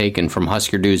actually taken from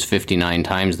Husker Du's 59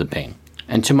 Times the Pain.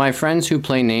 And to my friends who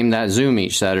play Name That Zoom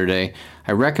each Saturday,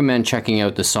 I recommend checking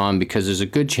out the song because there's a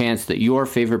good chance that your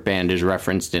favorite band is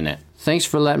referenced in it. Thanks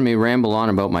for letting me ramble on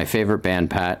about my favorite band,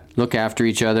 Pat. Look after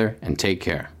each other and take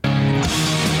care.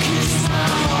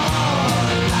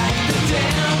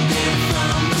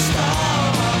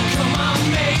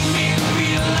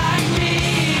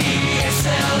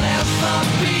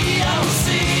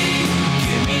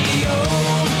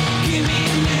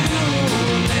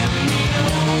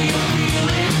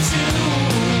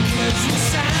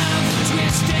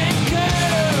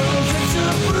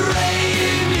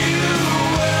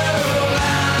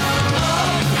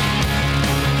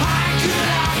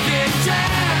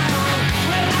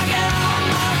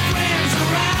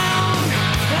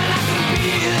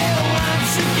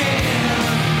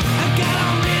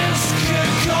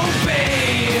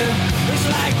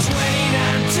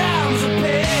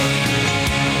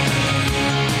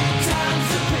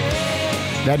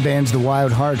 That band's the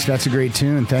Wild Hearts. That's a great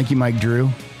tune. Thank you, Mike Drew.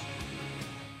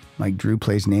 Mike Drew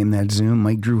plays Name That Zoom.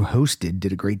 Mike Drew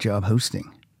did a great job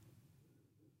hosting.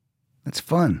 That's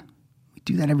fun. We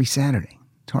do that every Saturday.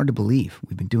 It's hard to believe.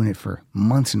 We've been doing it for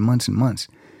months and months and months.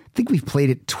 I think we've played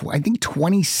it,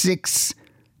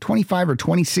 25 or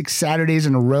 26 Saturdays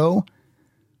in a row.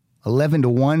 11 to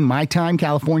 1, my time,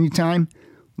 California time. A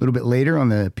little bit later on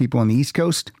the people on the East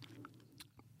Coast.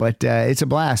 But it's a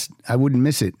blast. I wouldn't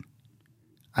miss it.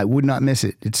 I would not miss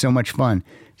it. It's so much fun.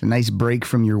 It's a nice break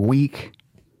from your week.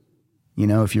 You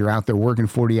know, if you're out there working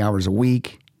 40 hours a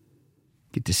week,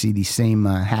 get to see these same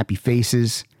happy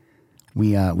faces.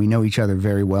 We know each other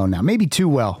very well now. Maybe too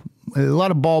well. A lot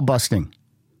of ball busting,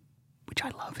 which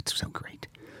I love. It's so great.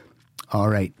 All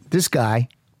right. This guy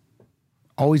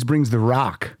always brings the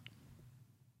rock.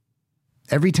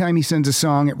 Every time he sends a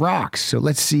song, it rocks. So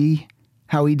let's see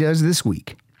how he does this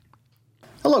week.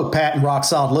 Hello, Pat and Rock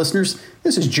Solid listeners.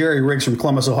 This is Jerry Riggs from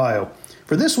Columbus, Ohio.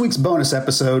 For this week's bonus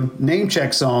episode, Name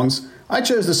Check Songs, I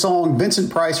chose the song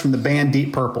Vincent Price from the band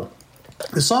Deep Purple.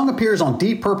 The song appears on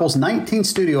Deep Purple's 19th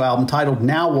studio album titled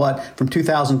Now What from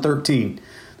 2013.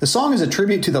 The song is a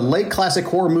tribute to the late classic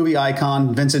horror movie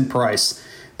icon Vincent Price.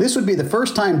 This would be the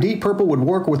first time Deep Purple would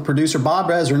work with producer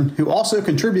Bob Ezrin, who also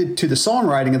contributed to the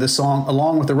songwriting of the song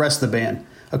along with the rest of the band.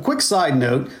 A quick side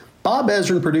note, Bob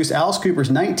Ezrin produced Alice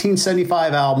Cooper's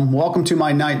 1975 album, Welcome to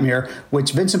My Nightmare,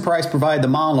 which Vincent Price provided the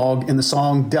monologue in the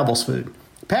song Devil's Food.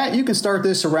 Pat, you can start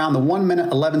this around the 1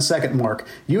 minute, 11 second mark.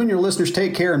 You and your listeners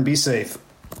take care and be safe.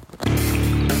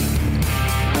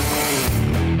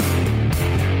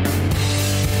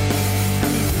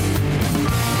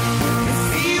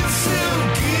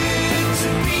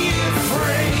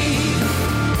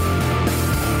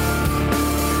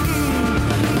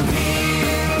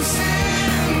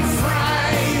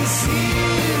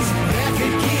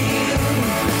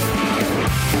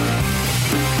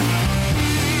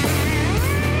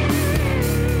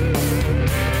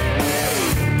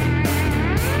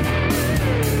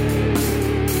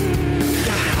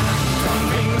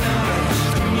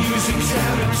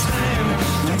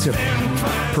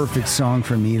 Perfect song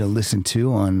for me to listen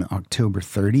to on October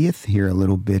 30th. Hear a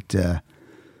little bit of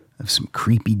some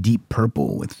creepy Deep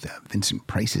Purple with Vincent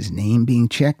Price's name being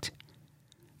checked.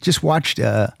 Just watched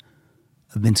a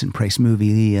Vincent Price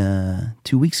movie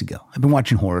 2 weeks ago. I've been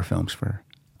watching horror films for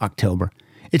October.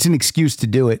 It's an excuse to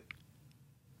do it.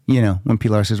 You know, when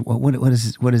Pilar says, well,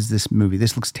 what is this movie?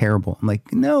 This looks terrible. I'm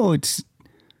like, no, it's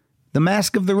The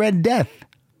Mask of the Red Death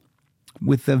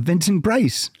with Vincent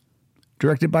Price.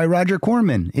 Directed by Roger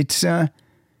Corman. It's not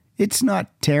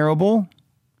terrible,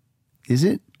 is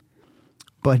it?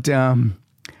 But I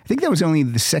think that was only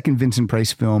the second Vincent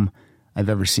Price film I've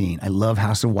ever seen. I love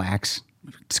House of Wax.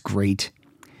 It's great.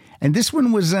 And this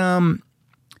one was, I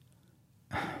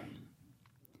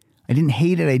didn't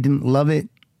hate it. I didn't love it.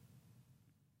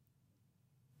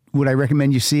 Would I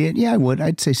recommend you see it? Yeah, I would.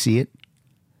 I'd say see it.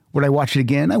 Would I watch it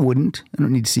again? I wouldn't. I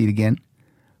don't need to see it again.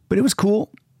 But it was cool.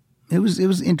 It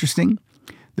was interesting.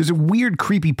 There's a weird,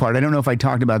 creepy part. I don't know if I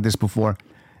talked about this before.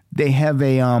 They have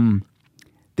a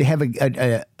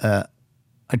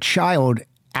a child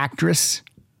actress,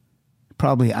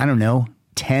 probably, I don't know,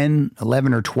 10,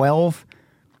 11, or 12.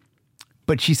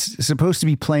 But she's supposed to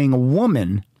be playing a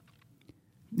woman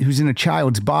who's in a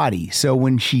child's body. So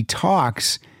when she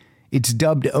talks, it's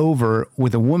dubbed over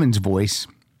with a woman's voice.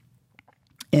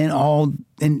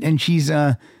 And she's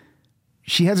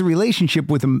she has a relationship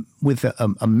with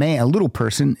a man, a little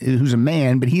person who's a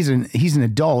man, but he's an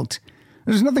adult.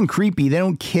 There's nothing creepy. They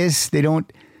don't kiss. They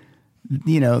don't,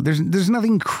 there's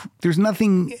nothing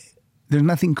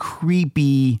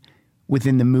creepy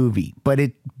within the movie, but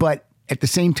at the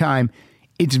same time,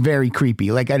 it's very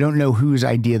creepy. Like, I don't know whose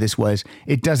idea this was.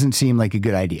 It doesn't seem like a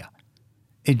good idea.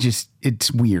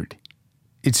 It's weird.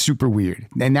 It's super weird.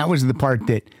 And that was the part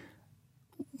that,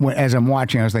 as I'm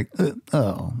watching, I was like,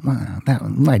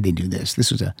 why'd they do this?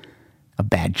 This was a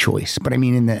bad choice. But I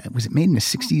mean, was it made in the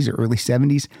 60s or early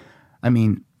 70s? I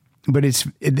mean, but it's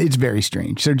very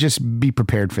strange. So just be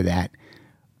prepared for that.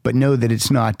 But know that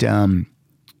it's not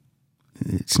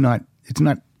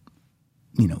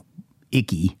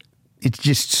icky. It's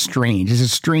just strange. It's a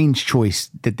strange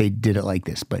choice that they did it like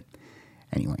this. But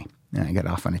anyway, I got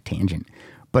off on a tangent.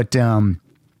 But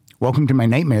Welcome to My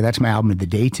Nightmare. That's my album of the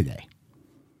day today.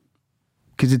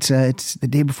 Because it's the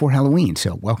day before Halloween.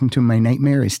 So Welcome to My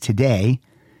Nightmare is today.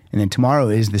 And then tomorrow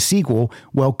is the sequel,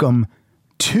 Welcome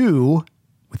to,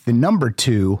 with the number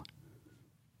 2,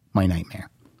 My Nightmare.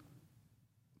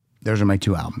 Those are my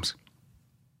 2 albums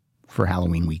for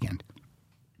Halloween weekend.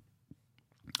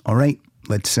 All right,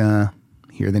 let's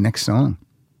hear the next song.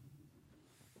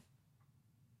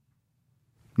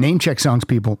 Name check songs,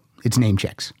 people. It's name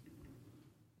checks.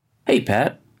 Hey,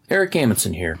 Pat. Eric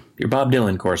Amundsen here, your Bob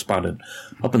Dylan correspondent,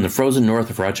 up in the frozen north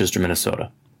of Rochester,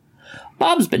 Minnesota.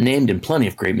 Bob's been named in plenty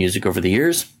of great music over the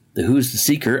years. The Who's the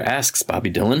Seeker asks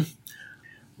Bobby Dylan.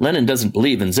 Lennon doesn't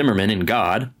believe in Zimmerman and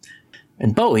God.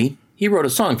 And Bowie, he wrote a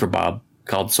song for Bob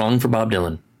called Song for Bob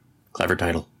Dylan. Clever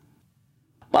title.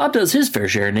 Bob does his fair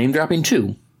share of name-dropping,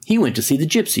 too. He went to see The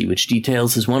Gypsy, which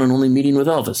details his one and only meeting with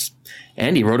Elvis.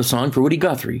 And he wrote a song for Woody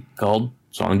Guthrie called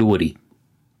Song to Woody.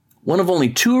 One of only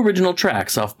 2 original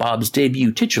tracks off Bob's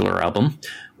debut titular album,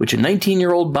 which a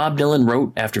 19-year-old Bob Dylan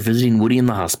wrote after visiting Woody in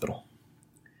the hospital.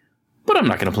 But I'm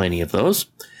not going to play any of those.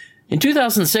 In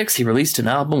 2006, he released an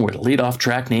album where the lead-off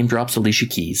track name-drops Alicia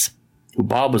Keys, who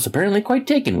Bob was apparently quite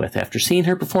taken with after seeing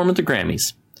her perform at the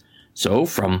Grammys. So,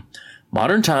 from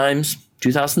Modern Times,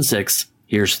 2006,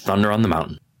 here's Thunder on the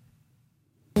Mountain.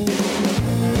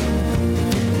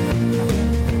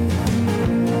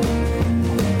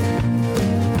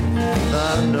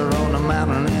 Thunder on the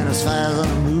mountain and as far as on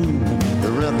the moon.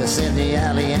 The rookie said the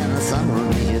alley and the sun will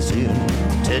be here soon.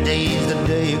 Today's the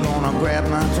day you're gonna grab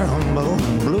my trombone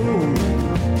and blow.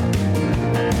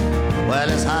 Well,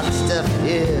 it's hot stuff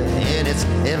here and it's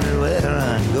everywhere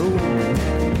I go.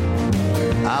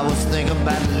 I was thinking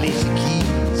about Alicia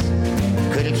Keys.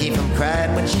 Couldn't keep from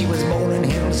crying when she was born in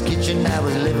Hell's Kitchen. I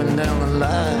was living down the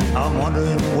line. I'm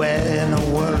wondering where in the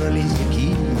world Alicia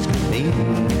Keys could be.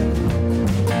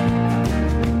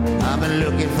 I've been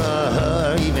looking for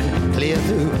her even clear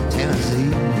through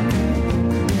Tennessee.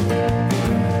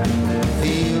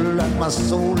 Feel like my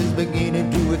soul is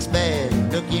beginning to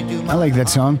expand. Look into my I like that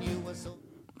song.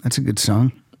 That's a good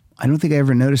song. I don't think I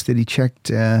ever noticed that he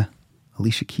checked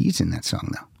Alicia Keys in that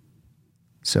song, though.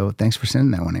 So thanks for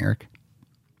sending that one, Eric.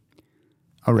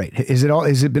 All right. Is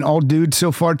it been all dudes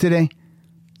so far today?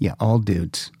 Yeah, all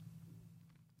dudes.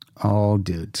 All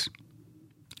dudes.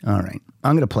 All right.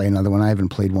 I'm going to play another one. I haven't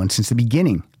played one since the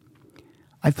beginning.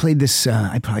 I've played this,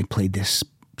 I probably played this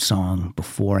song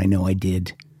before. I know I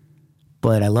did.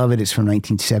 But I love it. It's from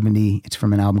 1970. It's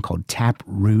from an album called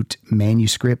Taproot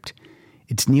Manuscript.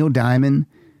 It's Neil Diamond.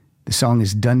 The song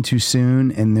is Done Too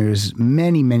Soon, and there's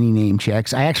many, many name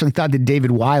checks. I actually thought that David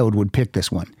Wild would pick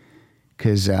this one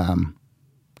because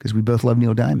we both love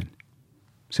Neil Diamond.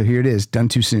 So here it is, Done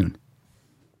Too Soon.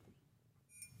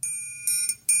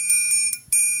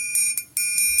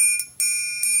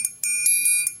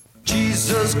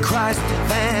 Jesus Christ,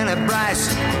 Fanny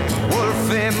Bryce,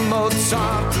 Wolfie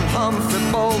Mozart,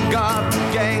 Humphrey Bogart, the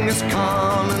gang is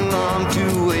coming on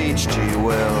to H.G.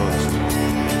 Wells.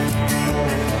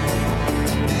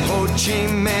 Ho Chi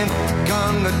Minh,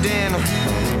 Gunga Din,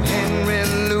 Henry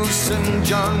Lewis,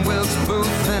 John Wilkes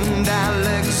Booth, and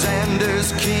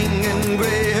Alexander's King and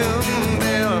Graham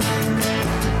Bell.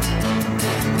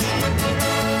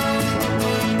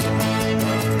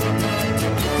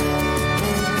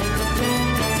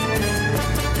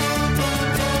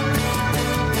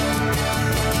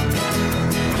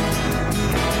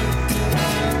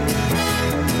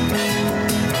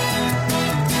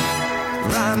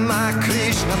 Rama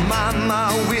Krishna,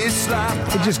 Mama with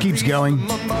It just keeps going.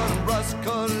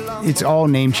 It's all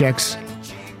name checks.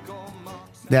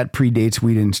 That predates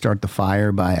We Didn't Start the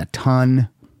Fire by a ton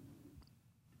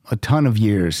of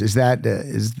years. Is that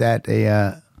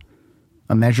a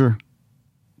measure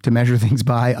to measure things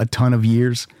by? A ton of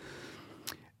years.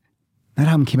 That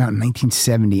album came out in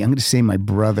 1970. I'm going to say my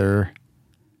brother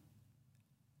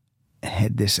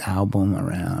had this album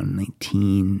around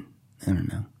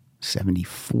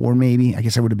 74 maybe. I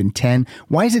guess I would have been 10.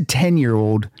 Why is a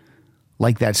 10-year-old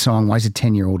like that song? Why is a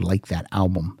 10-year-old like that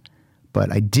album?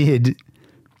 But I did,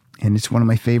 and it's one of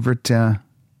my favorite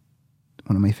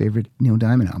Neil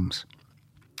Diamond albums.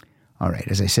 All right,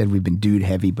 as I said, we've been dude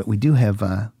heavy, but we do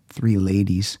have 3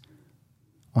 ladies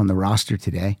on the roster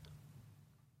today.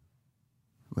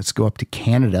 Let's go up to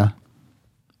Canada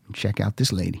and check out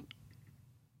this lady.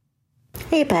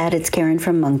 Hey Pat, it's Karen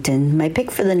from Moncton. My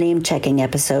pick for the name-checking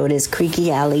episode is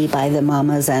Creaky Alley by the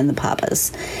Mamas and the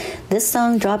Papas. This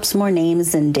song drops more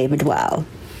names than David Wow.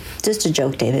 Just a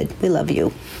joke, David. We love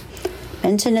you.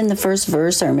 Mentioned in the first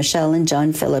verse are Michelle and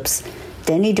John Phillips,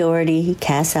 Denny Doherty,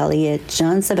 Cass Elliott,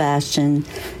 John Sebastian,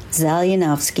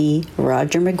 Zalyanovsky,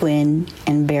 Roger McGuinn,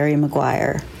 and Barry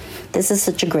McGuire. This is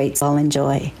such a great song.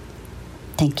 Enjoy.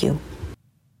 Thank you.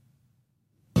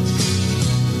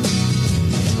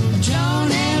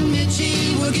 John and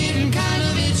Mitchie were getting kind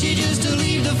of itchy just to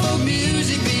leave the folk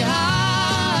music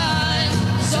behind.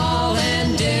 Saul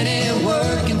and Denny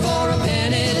working for a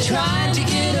penny, trying to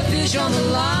get a fish on the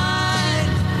line.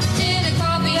 In a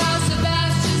coffee house,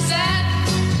 Sebastian sat,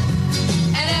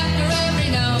 and after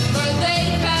every number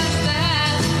they passed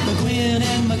that. McGuinn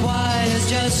and McGuire's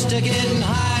just getting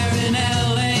higher in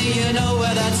L.A., you know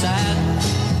where that's at.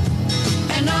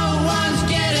 And no one's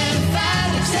getting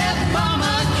fat except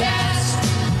Mama Cass.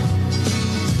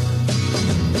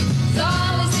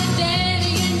 Solid and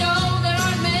Danny, you know there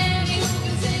aren't many who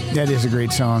can sing. That is a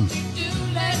great song.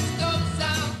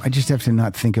 I just have to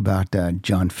not think about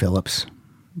John Phillips,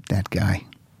 that guy,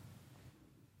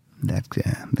 that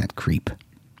creep.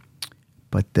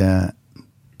 But the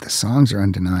songs are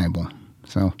undeniable.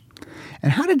 So,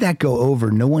 and how did that go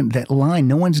over? No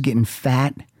one's getting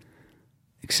fat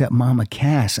except Mama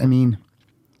Cass. I mean,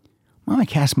 Mama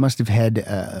Cass must have had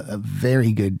a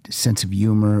very good sense of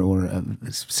humor, or a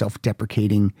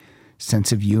self-deprecating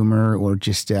sense of humor, or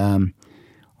just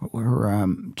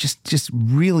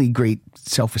really great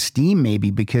self-esteem,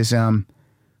 maybe, because for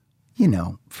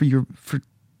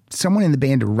someone in the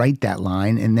band to write that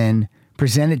line and then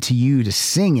present it to you to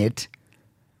sing it,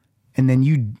 and then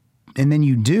you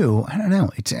do. I don't know.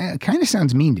 It kind of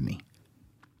sounds mean to me,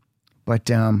 but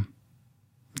I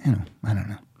don't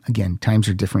know. Again, times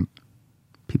are different.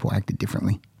 People acted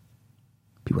differently.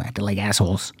 People acted like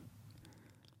assholes.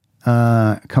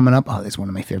 Coming up, that's one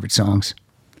of my favorite songs.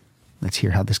 Let's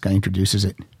hear how this guy introduces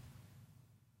it. And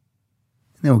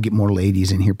then we'll get more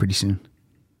ladies in here pretty soon.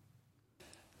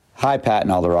 Hi, Pat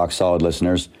and all the Rock Solid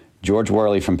listeners. George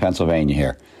Worley from Pennsylvania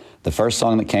here. The first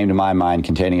song that came to my mind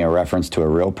containing a reference to a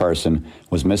real person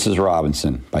was Mrs.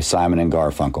 Robinson by Simon and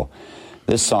Garfunkel.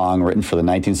 This song, written for the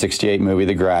 1968 movie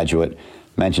The Graduate,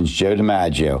 mentions Joe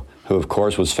DiMaggio, who of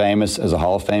course was famous as a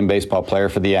Hall of Fame baseball player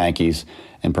for the Yankees,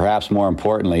 and perhaps more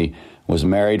importantly, was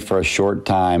married for a short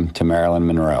time to Marilyn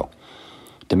Monroe.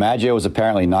 DiMaggio was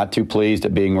apparently not too pleased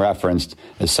at being referenced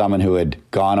as someone who had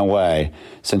gone away,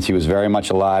 since he was very much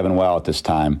alive and well at this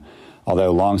time,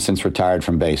 although long since retired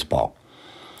from baseball.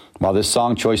 While this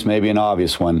song choice may be an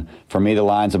obvious one, for me the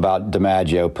lines about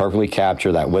DiMaggio perfectly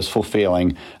capture that wistful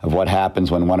feeling of what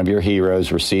happens when one of your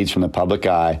heroes recedes from the public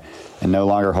eye and no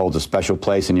longer holds a special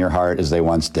place in your heart as they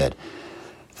once did.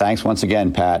 Thanks once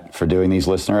again, Pat, for doing these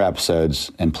listener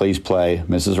episodes, and please play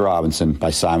Mrs. Robinson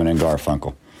by Simon and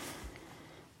Garfunkel.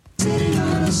 Sitting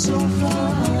on a sofa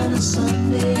on a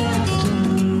Sunday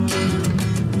afternoon,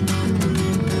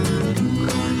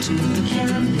 going to the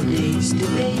candidates'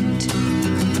 debate.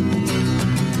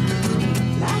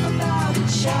 Laugh about it,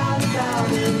 shout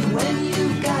about it when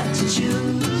you've got to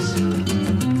choose.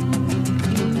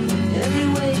 Every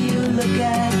way you look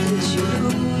at it, you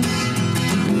lose.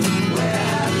 Where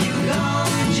have you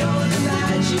gone, Joe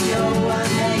DiMaggio?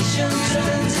 One nation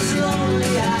turns its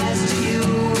lonely eyes to you.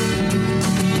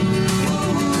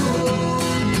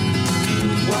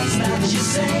 What's that you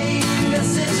say,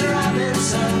 Mrs.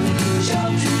 Robinson?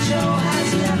 Children Joe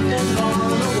has left and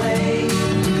gone away.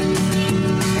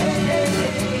 Hey, hey,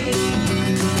 hey.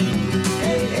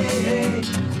 Hey, hey, hey.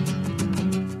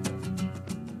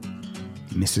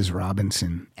 Mrs.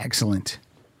 Robinson. Excellent.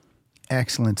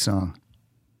 Excellent song.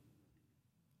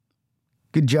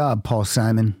 Good job, Paul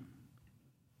Simon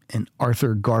and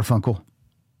Arthur Garfunkel.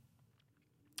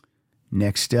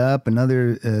 Next up,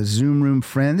 another Zoom room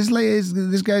friend.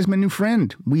 This guy's my new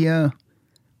friend. We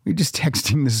just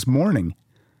texting this morning.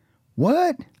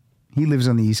 What? He lives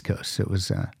on the East Coast, so it was,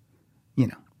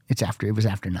 it was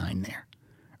after 9 there.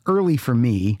 Early for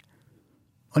me,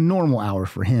 a normal hour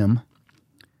for him.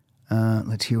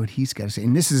 Let's hear what he's got to say.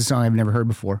 And this is a song I've never heard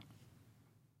before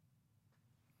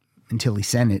until he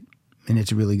sent it, and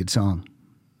it's a really good song,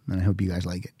 and I hope you guys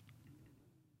like it.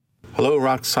 Hello,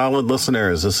 Rock Solid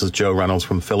listeners. This is Joe Reynolds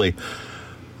from Philly.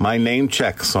 My name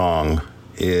check song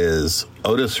is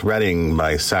Otis Redding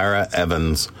by Sarah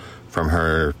Evans from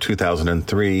her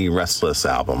 2003 Restless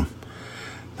album.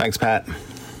 Thanks, Pat.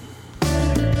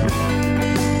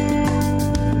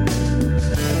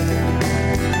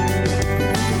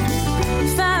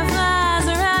 Fireflies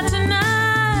are out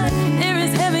tonight. Air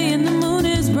is heavy and the moon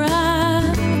is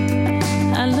bright.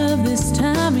 I love this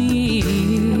time of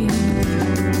year.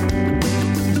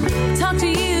 Talked to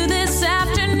you this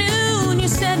afternoon. You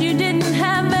said you didn't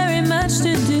have very much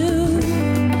to do.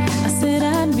 I said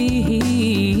I'd be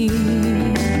here.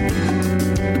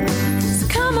 So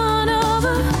come on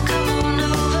over,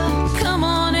 come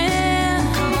on in,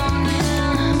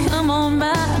 come on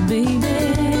by, baby.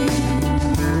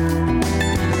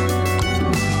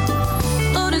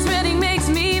 Otis Redding makes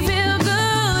me feel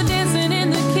good, dancing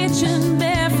in the kitchen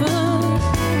barefoot.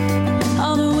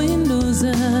 All the windows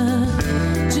up,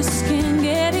 just can't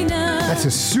get enough. That's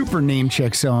a super name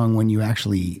check song when you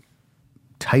actually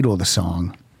title the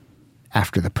song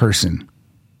after the person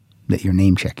that you're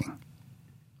name checking.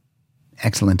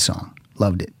 Excellent song.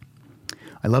 Loved it.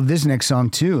 I love this next song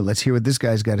too. Let's hear what this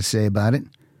guy's got to say about it.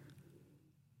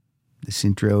 This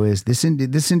intro is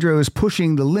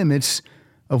pushing the limits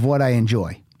of what I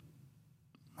enjoy.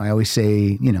 I always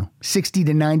say, 60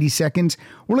 to 90 seconds.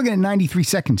 We're looking at 93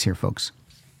 seconds here, folks.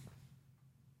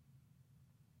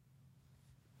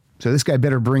 So this guy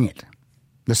better bring it.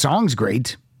 The song's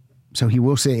great. So he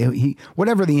will say,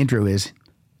 whatever the intro is,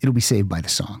 it'll be saved by the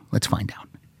song. Let's find out.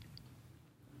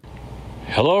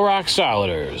 Hello, Rock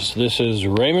Soliders. This is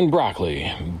Raymond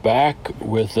Broccoli, back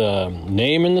with a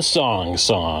Name in the Song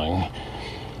song.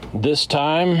 This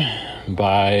time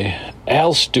by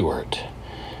Al Stewart.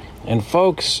 And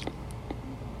folks,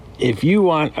 if you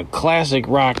want a classic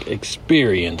rock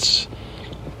experience,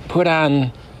 put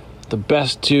on the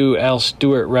best 2 Al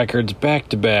Stewart records back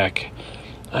to back.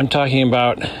 I'm talking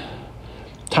about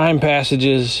Time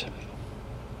Passages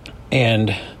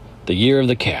and The Year of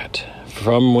the Cat,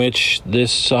 from which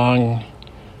this song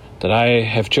that I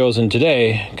have chosen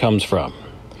today comes from.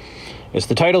 It's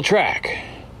the title track.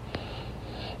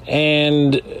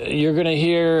 And you're going to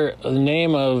hear the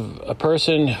name of a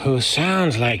person who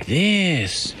sounds like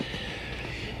this.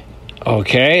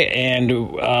 Okay, and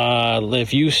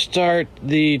if you start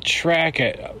the track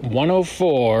at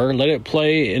 104, let it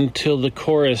play until the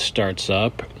chorus starts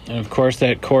up. And of course,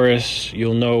 that chorus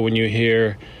you'll know when you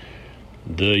hear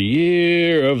The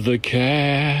Year of the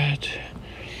Cat.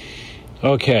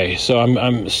 Okay, so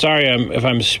I'm sorry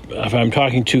if I'm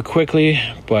talking too quickly,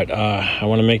 but I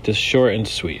want to make this short and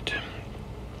sweet.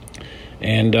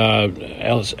 And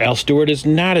Al Stewart is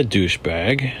not a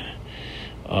douchebag,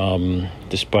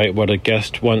 despite what a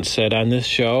guest once said on this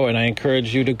show. And I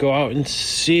encourage you to go out and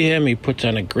see him. He puts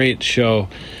on a great show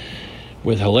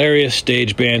with hilarious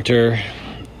stage banter,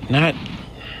 not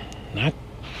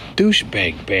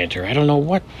douchebag banter. I don't know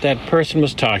what that person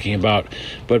was talking about,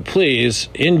 but please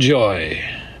enjoy.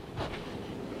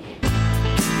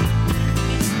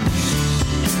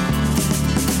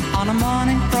 On a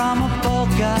morning from a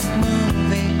Bogart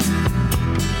movie,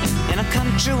 in a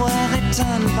country where they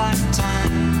turn back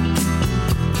time,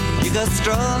 you go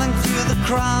strolling through the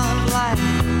crowd like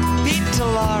Peter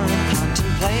Laura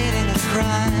contemplating a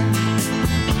crime.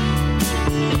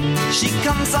 She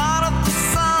comes out of the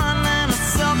sun in a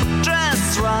silk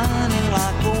dress, running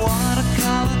like a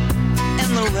watercolor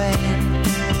in the rain.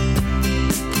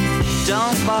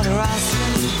 Don't bother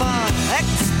asking for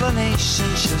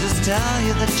explanation, she'll just tell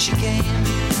you that she came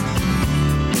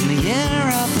in the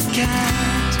year of the cat.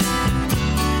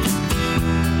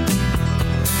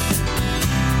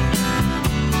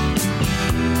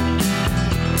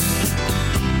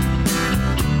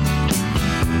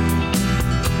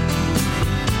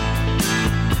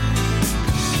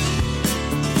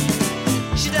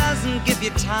 She doesn't give you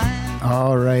time.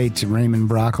 All right, Raymond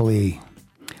Broccoli.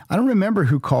 I don't remember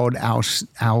who called Al,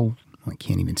 I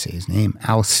can't even say his name,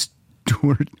 Al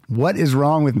Stewart. What is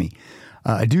wrong with me?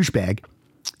 A douchebag.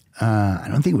 I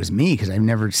don't think it was me because I've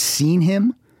never seen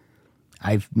him.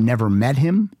 I've never met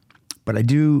him, but I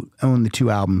do own the 2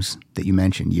 albums that you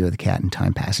mentioned, Year of the Cat and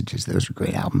Time Passages. Those are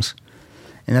great albums.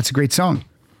 And that's a great song.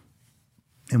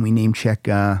 and we name check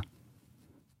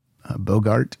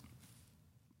Bogart,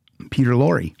 Peter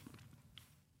Lorre.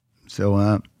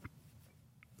 So,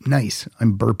 nice.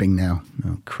 I'm burping now.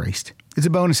 Oh, Christ. It's a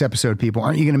bonus episode, people.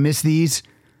 Aren't you going to miss these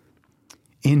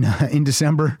in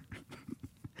December?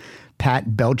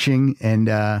 Pat belching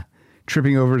and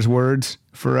tripping over his words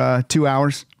for 2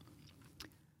 hours.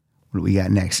 What do we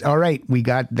got next? All right, we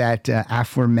got that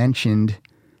aforementioned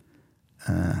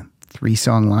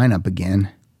 3-song lineup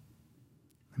again.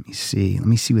 Let me see. Let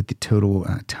me see what the total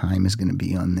time is going to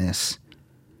be on this.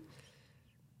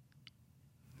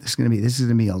 This is going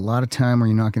to be a lot of time where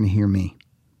you're not going to hear me.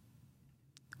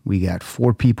 We got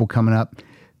 4 people coming up.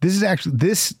 This is actually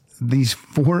these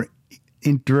 4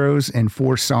 intros and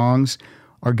 4 songs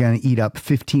are going to eat up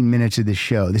 15 minutes of this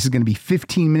show. This is going to be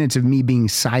 15 minutes of me being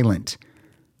silent.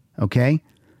 Okay?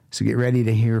 So get ready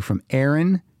to hear from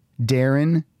Aaron,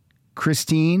 Darren,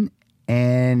 Christine,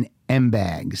 and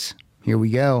M-Bags. Here we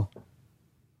go.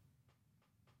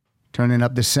 Turning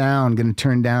up the sound. Going to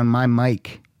turn down my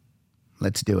mic.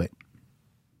 Let's do it.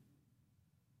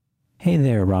 Hey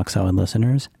there, Rock Solid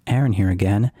listeners. Aaron here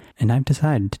again, and I've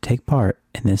decided to take part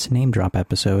in this name drop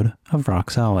episode of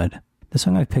Rock Solid. The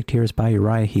song I've picked here is by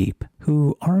Uriah Heep,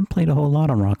 who aren't played a whole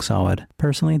lot on Rock Solid.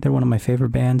 Personally, they're one of my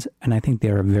favorite bands, and I think they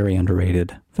are very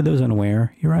underrated. For those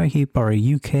unaware, Uriah Heep are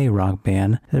a UK rock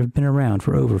band that have been around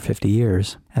for over 50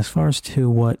 years. As far as to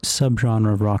what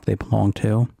subgenre of rock they belong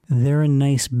to, they're a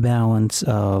nice balance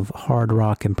of hard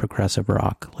rock and progressive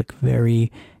rock, like very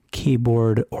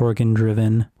keyboard,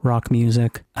 organ-driven rock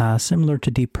music, similar to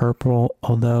Deep Purple,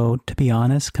 although, to be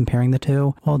honest, comparing the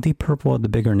two, while Deep Purple had the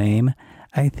bigger name,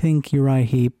 I think Uriah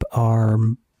Heep are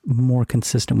more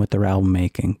consistent with their album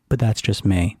making, but that's just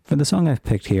me. For the song I've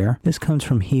picked here, this comes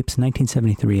from Heep's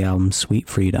 1973 album, Sweet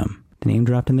Freedom. The name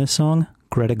dropped in this song,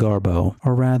 Greta Garbo,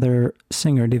 or rather,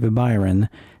 singer David Byron,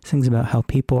 sings about how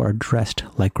people are dressed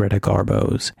like Greta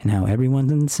Garbos, and how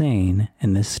everyone's insane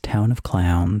in this town of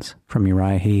clowns. From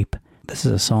Uriah Heep, this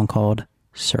is a song called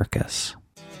Circus.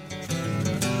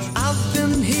 I've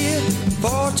been here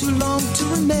for too long to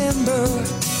remember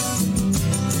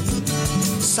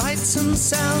sights and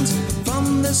sounds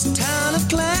from this town of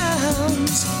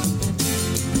clowns.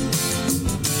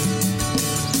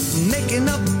 Making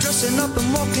up, dressing up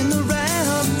and walking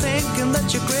around, thinking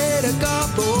that you're Greta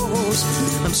Garbos.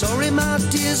 I'm sorry, my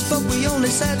dears, but we only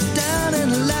sat down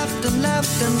and laughed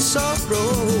in sorrow.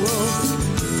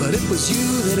 But it was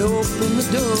you that opened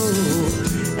the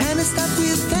door, and it's that we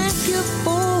thank you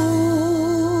for.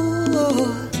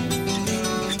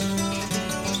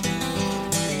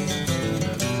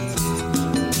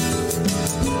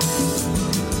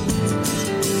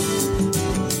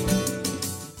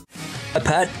 Hi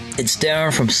Pat, it's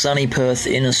Darren from sunny Perth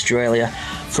in Australia.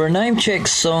 For a name check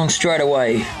song straight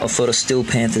away, I thought of Steel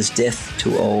Panther's Death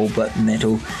to All But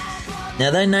Metal.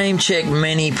 Now they name check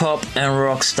many pop and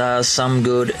rock stars, some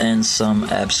good and some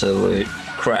absolute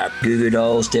crap. Goo Goo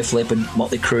Dolls, Def Leppard,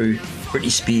 Motley Crue,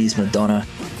 Britney Spears, Madonna,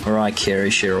 Mariah Carey,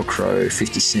 Sheryl Crow,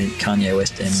 50 Cent, Kanye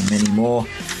West and many more.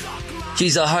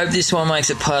 Geez, I hope this one makes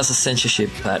it past the censorship,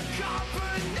 Pat.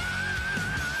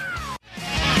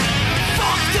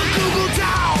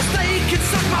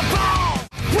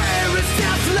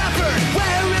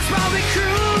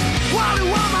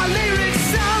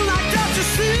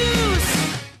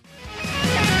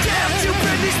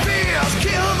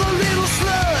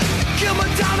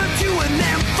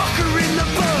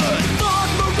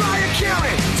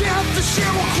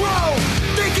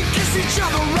 Each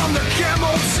other on their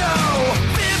camel toe.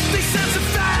 50 cents a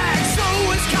fag,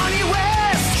 so is Kanye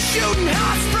West. Shooting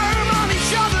hot sperm on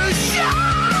each other's show.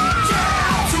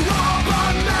 Down to all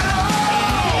but metal.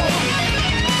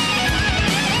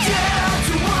 Down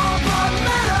to all but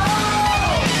metal.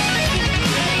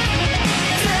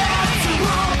 Down to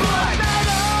all but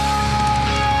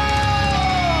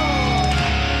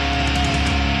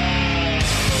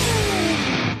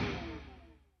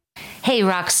Hey,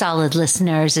 Rock Solid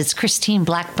listeners, it's Christine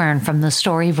Blackburn from the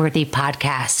Storyworthy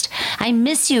podcast. I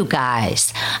miss you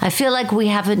guys. I feel like we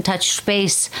haven't touched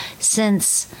base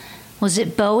since, was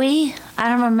it Bowie? I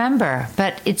don't remember,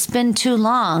 but it's been too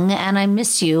long and I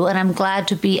miss you and I'm glad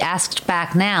to be asked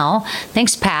back now.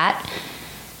 Thanks, Pat.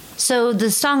 So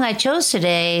the song I chose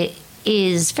today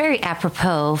is very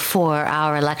apropos for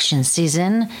our election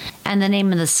season, and the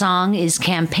name of the song is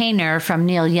Campaigner from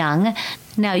Neil Young.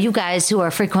 Now, you guys who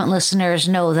are frequent listeners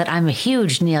know that I'm a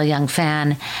huge Neil Young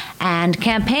fan, and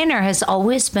Campaigner has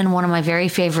always been one of my very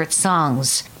favorite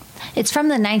songs. It's from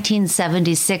the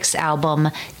 1976 album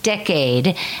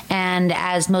Decade, and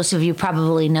as most of you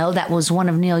probably know, that was one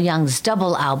of Neil Young's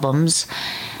double albums.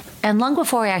 And long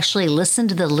before I actually listened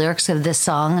to the lyrics of this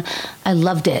song, I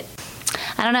loved it.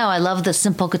 I don't know, I love the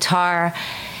simple guitar.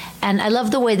 And I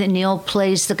love the way that Neil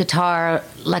plays the guitar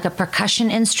like a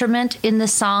percussion instrument in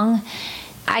this song.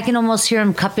 I can almost hear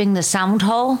him cupping the sound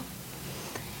hole.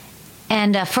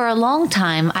 And for a long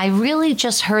time, I really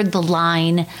just heard the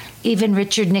line, even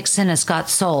Richard Nixon has got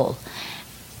soul.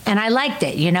 And I liked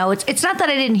it, you know. It's not that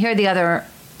I didn't hear the other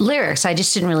lyrics, I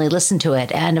just didn't really listen to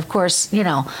it. And of course, you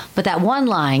know, but that one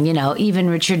line, you know, even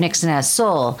Richard Nixon has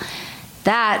soul,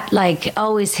 that like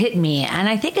always hit me. And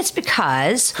I think it's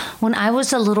because when I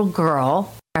was a little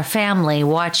girl, our family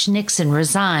watched Nixon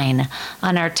resign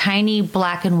on our tiny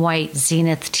black and white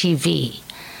Zenith TV.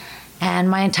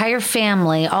 And my entire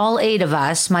family, all 8 of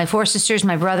us, my 4 sisters,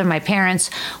 my brother, my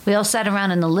parents, we all sat around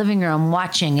in the living room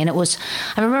watching. And I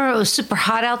remember it was super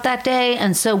hot out that day.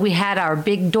 And so we had our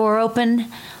big door open.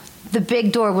 The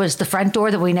big door was the front door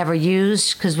that we never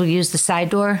used because we used the side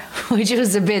door, which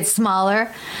was a bit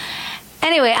smaller.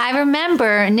 Anyway, I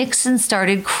remember Nixon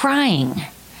started crying.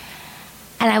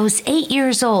 And I was 8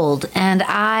 years old. And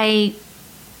I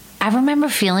remember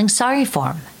feeling sorry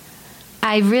for him.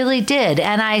 I really did.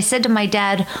 And I said to my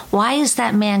dad, why is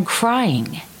that man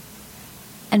crying?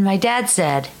 And my dad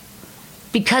said,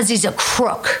 because he's a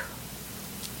crook.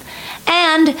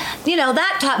 And, you know,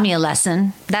 that taught me a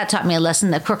lesson. That taught me a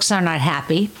lesson that crooks are not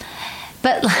happy.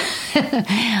 But,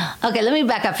 okay, let me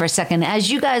back up for a second. As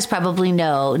you guys probably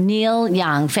know, Neil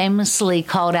Young famously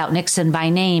called out Nixon by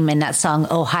name in that song,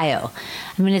 Ohio.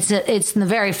 I mean, it's in the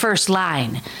very first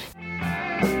line.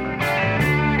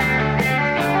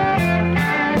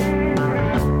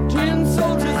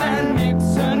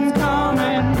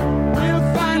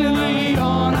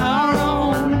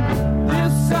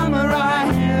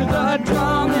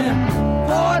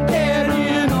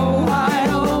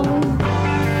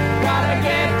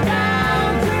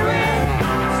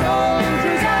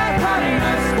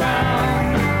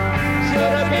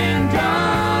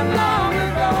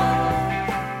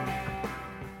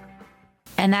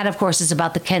 And that, of course, is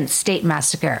about the Kent State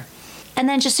Massacre. And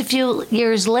then just a few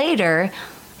years later,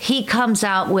 he comes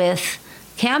out with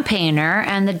Campaigner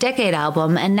and the Decade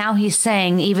album, and now he's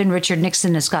saying even Richard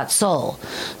Nixon has got soul.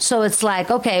 So it's like,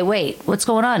 okay, wait, what's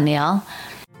going on, Neil?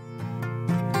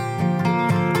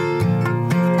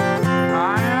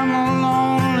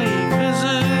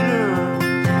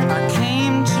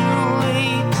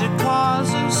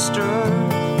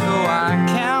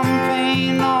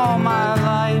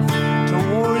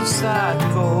 That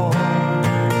goal.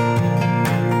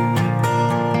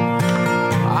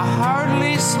 I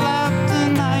hardly slept the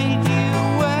night you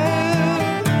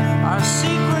were. Our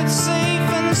secret's safe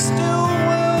and still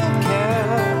will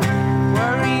care.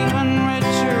 Where even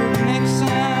Richard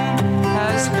Nixon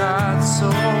has got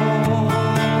soul.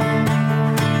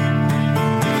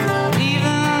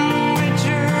 Even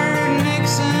Richard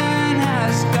Nixon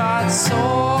has got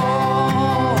soul.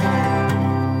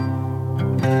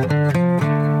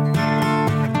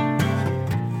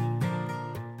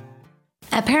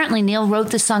 Apparently, Neil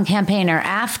wrote the song Campaigner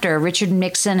after Richard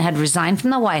Nixon had resigned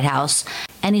from the White House,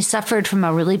 and he suffered from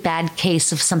a really bad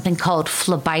case of something called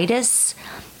phlebitis.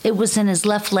 It was in his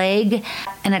left leg,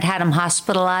 and it had him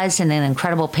hospitalized and in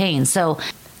incredible pain. So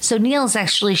Neil's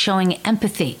actually showing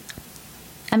empathy.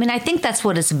 I mean, I think that's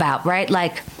what it's about, right?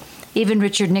 Like, even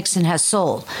Richard Nixon has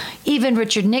soul. Even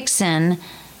Richard Nixon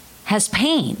has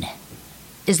pain.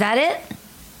 Is that it?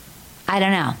 I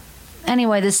don't know.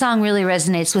 Anyway, the song really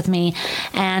resonates with me,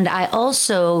 and I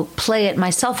also play it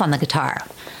myself on the guitar.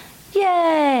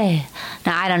 Yay!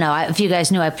 Now, I don't know if you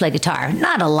guys knew I play guitar.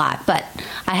 Not a lot, but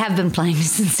I have been playing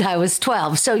since I was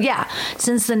 12. So, yeah,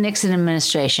 since the Nixon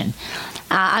administration.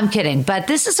 I'm kidding, but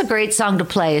this is a great song to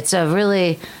play. It's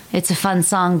a fun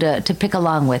song to pick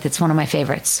along with. It's one of my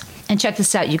favorites. And check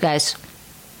this out, you guys.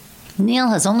 Neil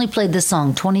has only played this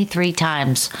song 23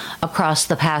 times across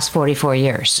the past 44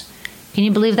 years. Can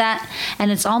you believe that?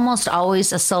 And it's almost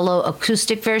always a solo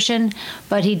acoustic version,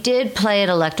 but he did play it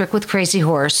electric with Crazy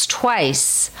Horse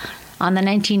twice on the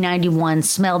 1991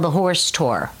 Smell the Horse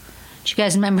tour. Do you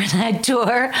guys remember that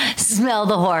tour? Smell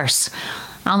the Horse.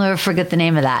 I'll never forget the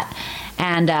name of that.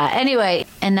 And anyway,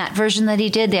 in that version that he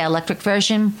did, the electric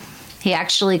version, he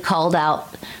actually called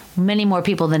out many more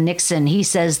people than Nixon. He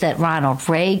says that Ronald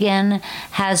Reagan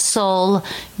has soul,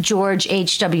 George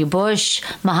H.W. Bush,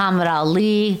 Muhammad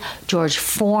Ali, George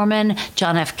Foreman,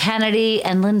 John F. Kennedy,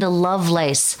 and Linda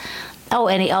Lovelace. Oh,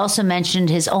 and he also mentioned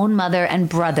his own mother and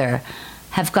brother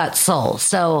have got soul.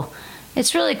 So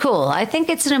it's really cool. I think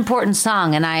it's an important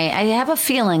song, and I have a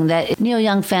feeling that Neil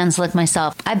Young fans like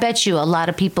myself, I bet you a lot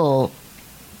of people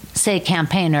say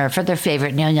Campaigner for their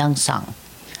favorite Neil Young song.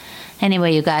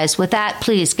 Anyway, you guys, with that,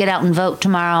 please get out and vote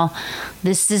tomorrow.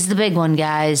 This is the big one,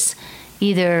 guys.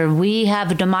 Either we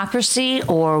have a democracy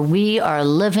or we are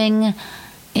living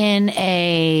in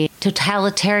a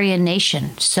totalitarian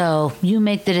nation. So you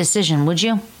make the decision, would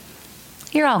you?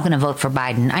 You're all going to vote for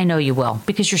Biden. I know you will,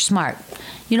 because you're smart.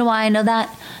 You know why I know that?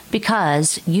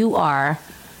 Because you are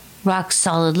rock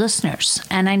solid listeners.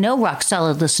 And I know rock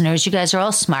solid listeners, you guys are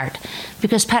all smart,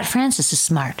 because Pat Francis is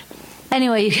smart.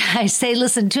 Anyway, you guys,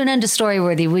 listen, tune in to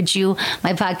Storyworthy, would you?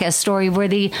 My podcast,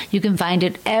 Storyworthy. You can find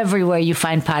it everywhere you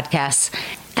find podcasts.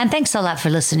 And thanks a lot for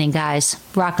listening, guys.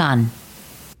 Rock on.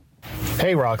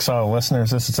 Hey, Rock Solid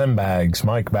listeners, this is M-Bags,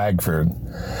 Mike Bagford.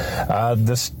 I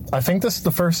think this is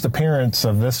the first appearance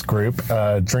of this group,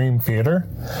 Dream Theater.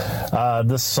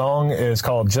 This song is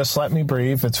called Just Let Me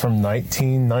Breathe. It's from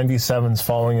 1997's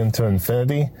Falling Into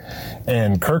Infinity.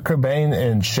 And Kurt Cobain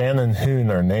and Shannon Hoon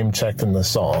are name-checked in the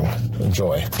song.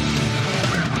 Enjoy.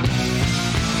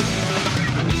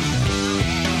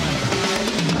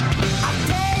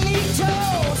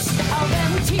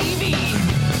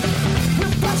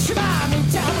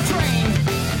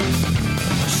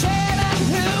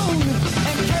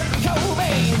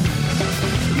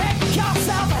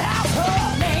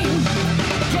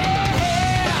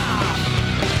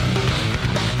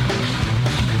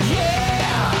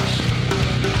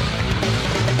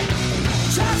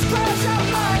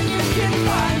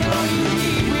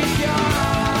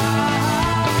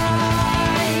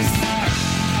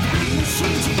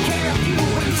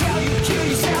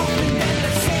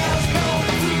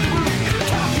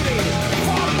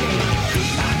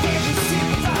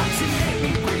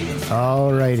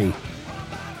 Alrighty.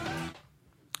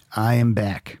 I am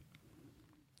back.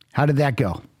 How did that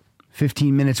go?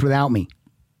 15 minutes without me.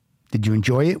 Did you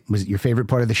enjoy it? Was it your favorite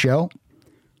part of the show?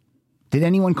 Did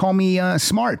anyone call me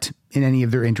smart in any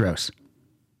of their intros?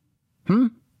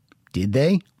 Did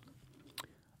they?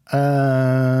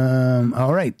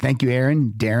 All right. Thank you,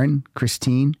 Aaron, Darren,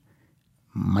 Christine,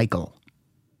 Michael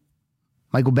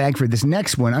Bagford. This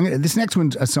next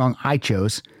one's a song I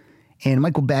chose, and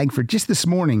Michael Bagford just this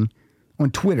morning on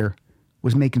Twitter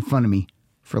was making fun of me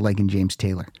for liking James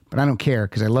Taylor, but I don't care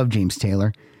because I love James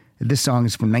Taylor. This song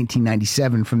is from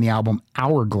 1997 from the album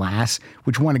Hourglass,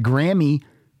 which won a Grammy.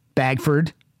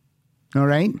 Bagford, all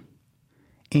right,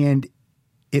 and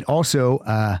it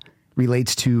also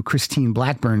relates to Christine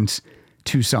Blackburn's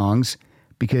two songs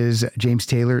because James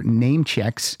Taylor name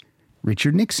checks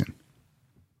Richard Nixon.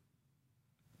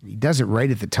 He does it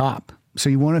right at the top. So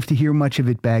you won't have to hear much of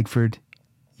it, Bagford.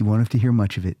 You won't have to hear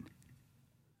much of it.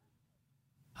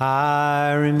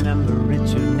 I remember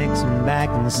Richard Nixon back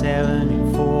in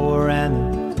 '74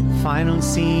 and the final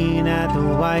scene at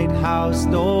the White House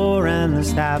door and the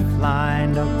staff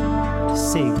lined up to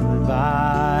say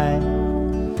goodbye.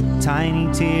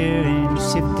 Tiny tear in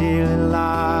his shifty little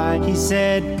eye. He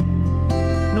said,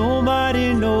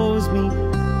 nobody knows me,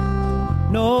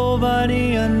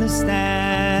 nobody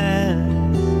understands.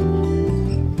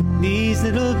 These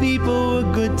little people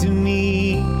were good to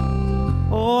me.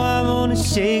 Oh, I wanna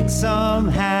shake some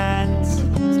hands.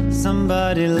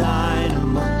 Somebody line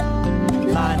them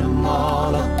up, line them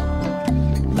all up,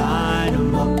 line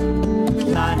them up,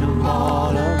 line them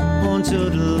all up onto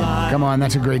the line. Come on,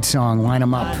 that's a great song. Line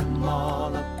them up.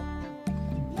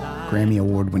 Grammy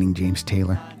Award-winning James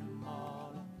Taylor.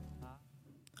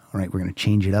 All right, we're going to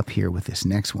change it up here with this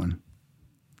next one.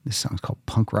 This song's called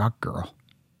Punk Rock Girl.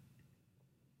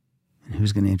 And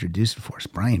who's going to introduce it for us?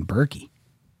 Brian Berkey.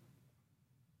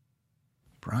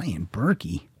 Brian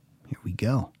Berkey. Here we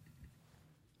go.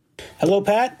 Hello,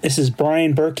 Pat. This is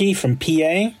Brian Berkey from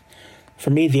PA. For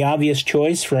me, the obvious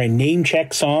choice for a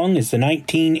name-check song is the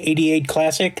 1988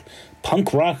 classic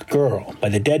Punk Rock Girl by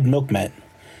the Dead Milkmen.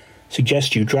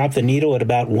 Suggest you drop the needle at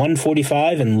about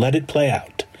 1:45 and let it play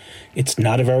out. It's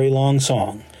not a very long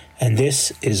song, and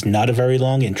this is not a very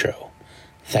long intro.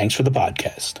 Thanks for the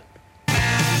podcast.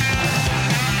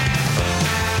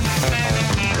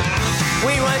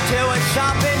 We went to a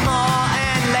shopping mall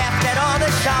and laughed at all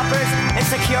the shoppers, and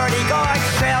security guards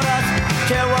trailed us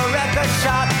to a record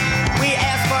shop. We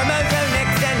asked for Mojo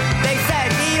Nixon, they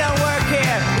said he don't work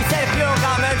here. We said if you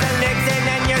got Mojo Nixon,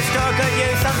 then your store could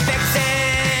use some fixing.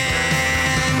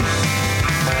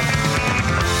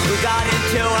 We got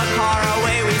into a car,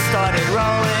 away we started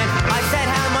rolling. I said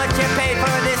how much you paid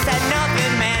for this, said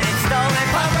nothing, man, it's stolen.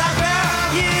 Punk rock girl,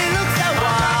 you look so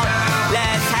wild.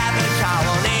 Let's have a child,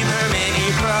 we'll name her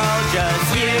Minnie Pearl,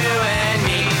 just you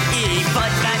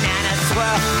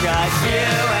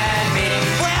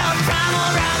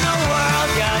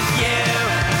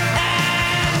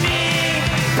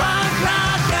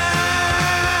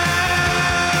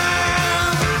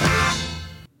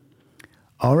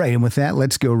right, and with that,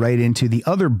 let's go right into the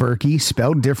other Berkey,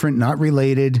 spelled different, not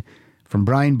related. From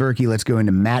Brian Berkey, let's go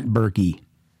into Matt Berkey.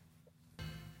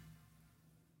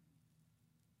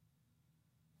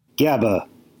 Gabba,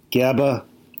 Gabba,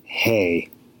 hey.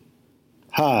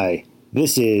 Hi,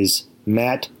 this is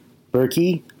Matt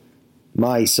Berkey.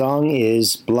 My song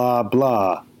is Blah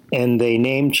Blah, and they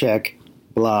name check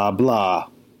Blah Blah.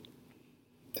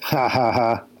 Ha ha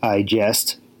ha, I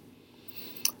jest.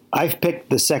 I've picked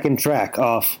the second track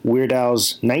off Weird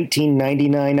Al's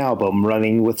 1999 album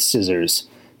Running with Scissors,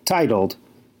 titled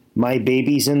My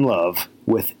Baby's in Love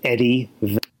with Eddie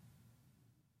I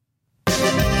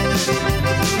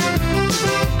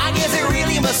guess it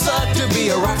really must suck to be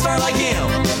a rock star like him.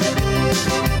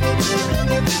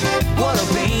 What a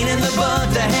pain in the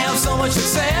butt to have so much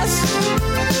success.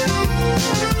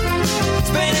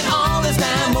 Spending all this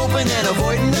time hoping and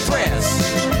avoiding the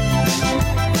press.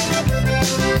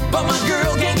 But my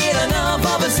girl can't get enough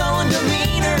of his sullen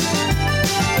demeanor.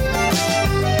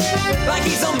 Like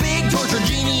he's some big torture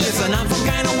genius and I'm some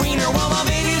kind of wiener. While my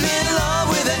baby's in love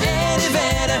with an Eddie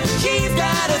Vedder. She's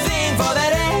got a thing for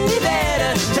that Eddie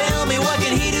Vedder. Tell me what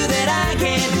can he do that I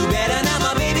can't do better. Now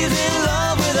my baby's in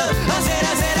love with a I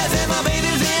said my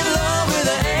baby's in love with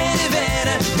an Eddie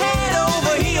Vedder. Head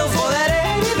over heels for that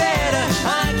Eddie Vedder.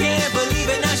 I can't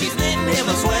believe it, now she's knitting him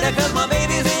a sweater. Cause my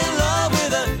baby's in love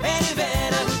with an Eddie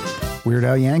Vedder. Weird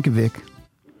Al Yankovic.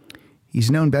 He's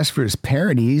known best for his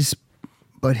parodies,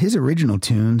 but his original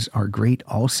tunes are great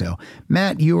also.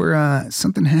 Matt,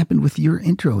 something happened with your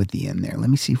intro at the end there. Let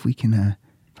me see if we can,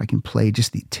 if I can play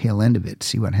just the tail end of it,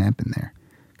 see what happened there.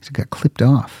 Because it got clipped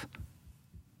off.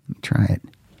 Let me try it.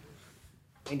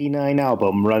 99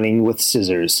 album Running with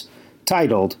Scissors,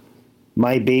 titled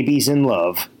My Baby's in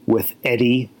Love with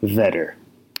Eddie Vedder.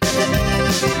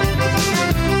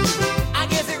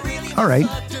 All right,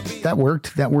 that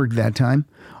worked. That worked that time.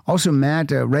 Also,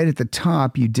 Matt, right at the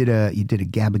top, you did a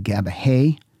Gabba Gabba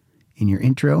Hey in your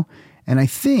intro, and I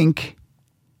think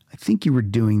you were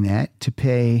doing that to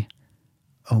pay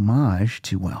homage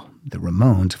to, well, the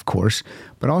Ramones, of course,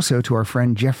 but also to our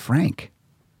friend Jeff Frank.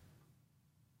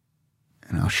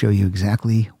 And I'll show you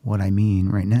exactly what I mean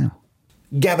right now.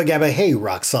 Gabba Gabba Hey,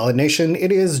 Rock Solid Nation.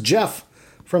 It is Jeff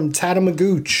from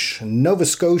Tatamagouche, Nova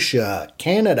Scotia,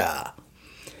 Canada,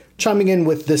 chiming in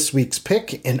with this week's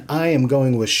pick, and I am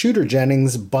going with Shooter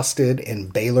Jennings, Busted in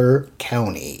Baylor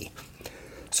County.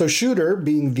 So Shooter,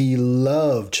 being the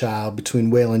love child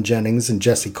between Waylon Jennings and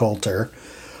Jesse Coulter,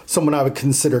 someone I would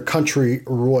consider country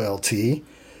royalty.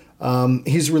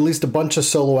 He's released a bunch of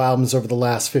solo albums over the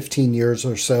last 15 years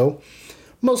or so,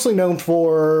 mostly known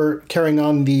for carrying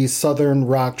on the Southern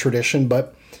rock tradition,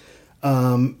 but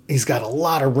he's got a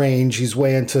lot of range. He's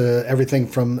way into everything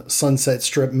from Sunset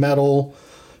Strip metal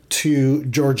to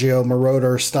Giorgio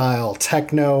Moroder style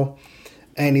techno,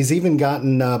 and he's even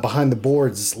gotten behind the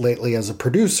boards lately as a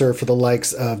producer for the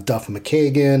likes of Duff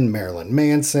McKagan, Marilyn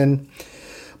Manson.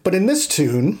 But in this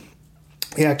tune,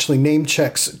 he actually name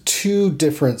checks two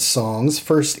different songs.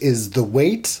 First is The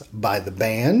Weight by the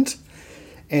band,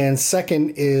 and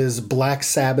second is Black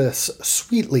Sabbath's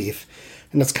Sweet Leaf.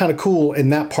 And it's kind of cool. In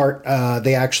that part,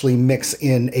 they actually mix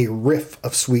in a riff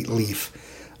of Sweet Leaf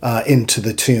into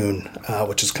the tune,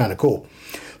 which is kind of cool.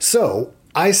 So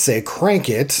I say crank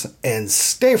it and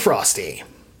stay frosty.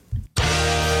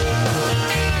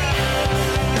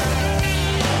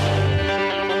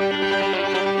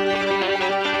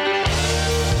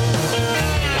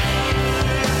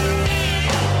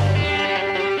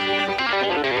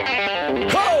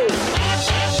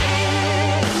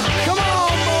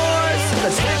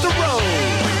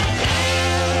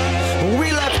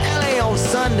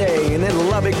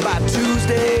 By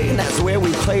Tuesday, and that's where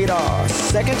we played our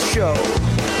second show.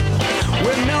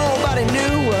 Where nobody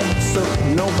knew us, so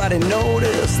nobody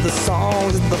noticed the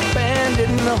songs that the band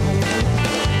didn't know.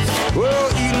 Well,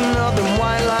 eating up them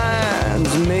white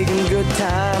lines, making good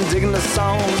time, digging the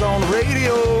songs on the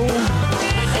radio.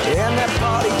 And that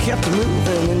party kept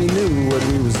moving, and you knew what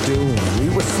we was doing.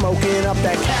 We were smoking up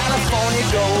that California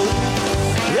gold.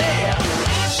 Yeah!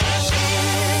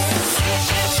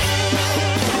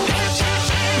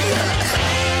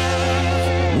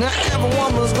 Now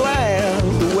everyone was glad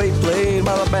the way played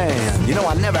by the band. You know,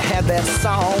 I never had that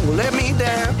song let me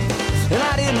down, and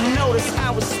I didn't notice I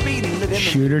was speeding.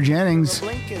 Shooter Jennings.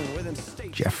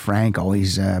 Jeff Frank,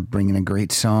 always bringing a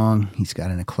great song. He's got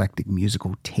an eclectic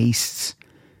musical tastes,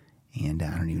 and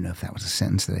I don't even know if that was a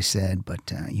sentence that I said,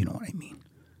 but you know what I mean.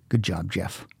 Good job,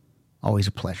 Jeff. Always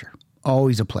a pleasure.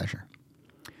 Always a pleasure.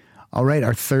 All right,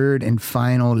 our third and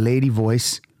final lady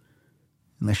voice,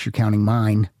 unless you're counting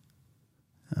mine.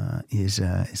 is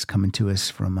coming to us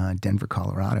from Denver,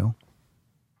 Colorado.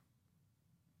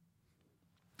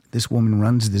 This woman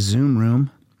runs the Zoom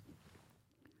room.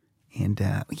 And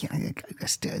I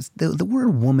guess the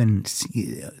word woman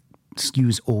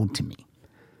skews old to me.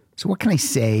 So what can I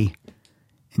say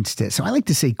instead? So I like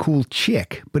to say cool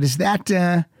chick, but is that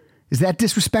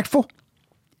disrespectful?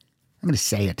 I'm going to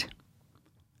say it.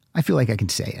 I feel like I can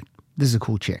say it. This is a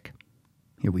cool chick.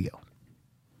 Here we go.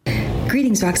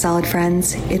 Greetings, Rock Solid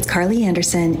friends. It's Carly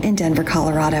Anderson in Denver,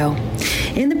 Colorado.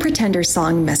 In the Pretenders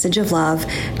song Message of Love,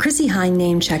 Chrissie Hynde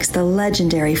name checks the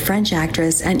legendary French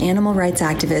actress and animal rights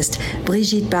activist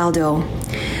Brigitte Bardot.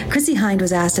 Chrissie Hynde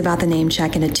was asked about the name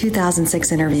check in a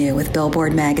 2006 interview with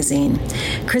Billboard magazine.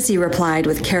 Chrissie replied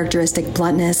with characteristic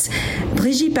bluntness,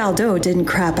 "Brigitte Bardot didn't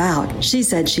crap out. She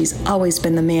said she's always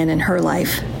been the man in her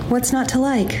life. What's not to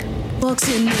like?" Walks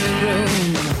in the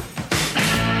room.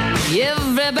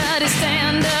 Everybody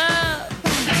stand up.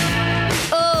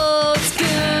 Oh, it's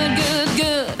good, good,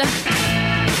 good.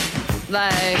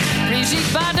 Like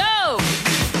Brigitte Bardot.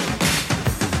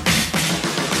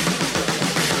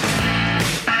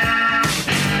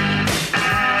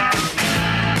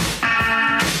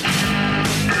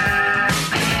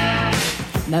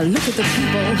 Now look at the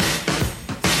people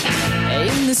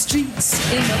in the streets,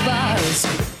 in the bars.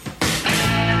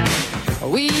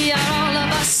 We are all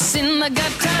of us in the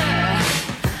gutter.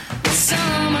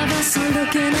 Some of us are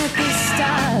looking at the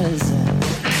stars.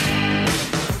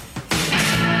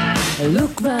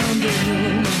 Look round the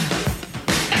room.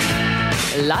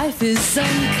 Life is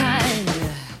unkind.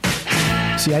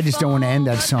 See, I just don't want to end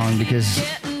that song because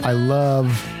I love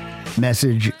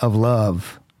Message of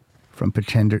Love from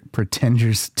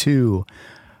Pretenders 2.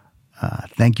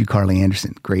 Thank you, Carly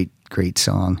Anderson. Great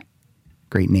song.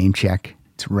 Great name check.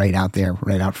 It's right out there,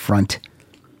 right out front.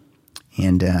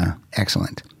 And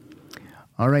excellent.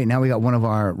 All right, now we got one of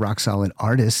our rock solid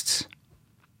artists,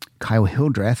 Kyle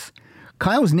Hildreth.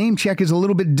 Kyle's name check is a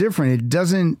little bit different. It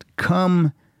doesn't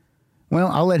come, well,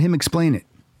 I'll let him explain it.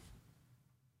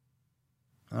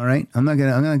 All right, I'm not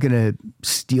gonna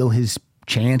steal his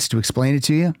chance to explain it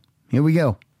to you. Here we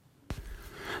go.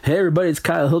 Hey everybody, it's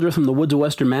Kyle Hildreth from the woods of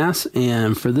Western Mass,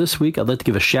 and for this week I'd like to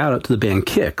give a shout out to the band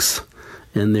Kix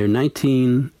and their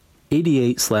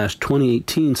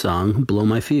 1988/2018 song, Blow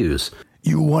My Fuse.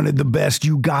 You wanted the best,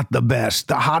 you got the best.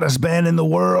 The hottest band in the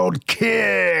world,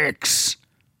 Kix.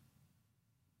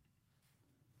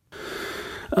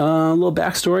 A little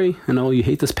backstory. I know you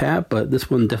hate this, Pat, but this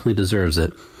one definitely deserves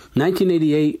it.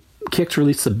 1988, Kix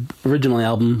released the original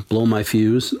album, Blow My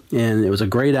Fuse, and it was a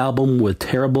great album with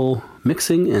terrible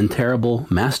mixing and terrible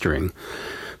mastering.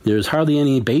 There's hardly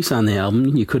any bass on the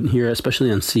album. You couldn't hear it, especially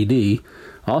on CD.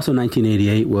 Also,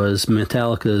 1988 was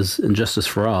Metallica's Injustice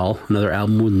for All, another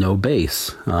album with no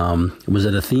bass. Was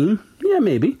it a theme? Yeah,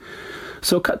 maybe.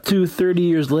 So cut to 30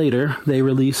 years later, they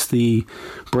released the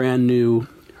brand new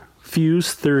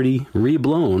Fuse 30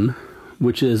 Reblown,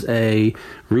 which is a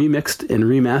remixed and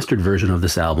remastered version of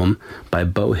this album by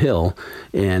Beau Hill,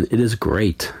 and it is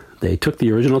great. They took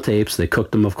the original tapes, they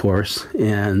cooked them, of course,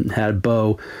 and had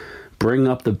Beau bring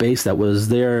up the bass that was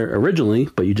there originally,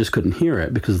 but you just couldn't hear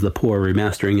it because of the poor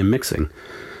remastering and mixing.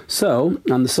 So,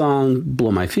 on the song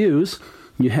Blow My Fuse,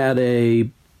 you had a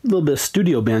little bit of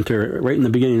studio banter right in the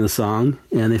beginning of the song,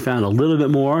 and they found a little bit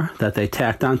more that they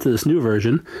tacked onto this new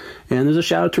version, and there's a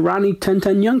shout out to Ronnie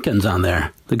 1010 Youngkins on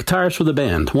there, the guitarist for the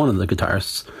band, one of the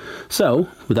guitarists. So,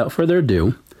 without further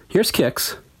ado, here's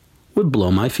Kix with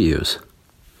Blow My Fuse.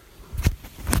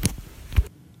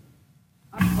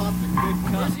 I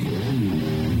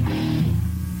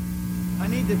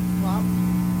need to pop.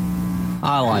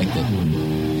 I like it.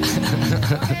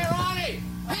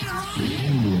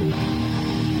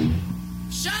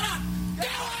 Shut up!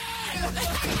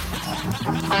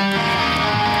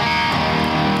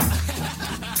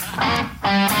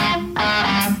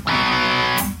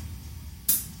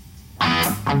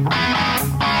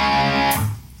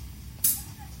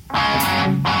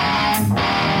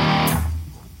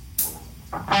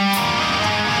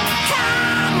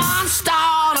 Come on,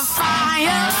 start a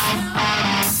fire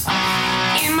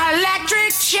in my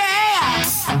electric chair.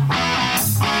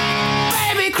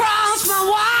 Baby, cross my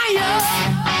wire,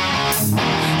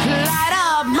 light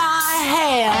up my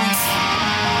hair,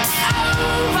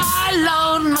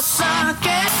 overload my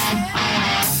circuit,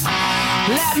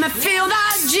 let me feel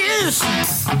that juice,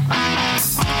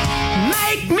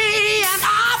 make me an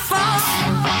offer.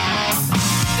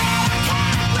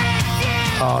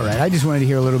 All right, I just wanted to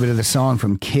hear a little bit of the song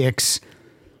from Kix.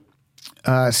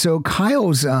 So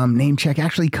Kyle's name check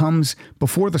actually comes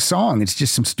before the song. It's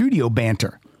just some studio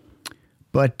banter.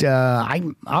 But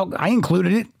I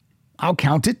included it. I'll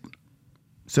count it.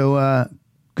 So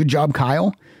good job,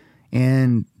 Kyle.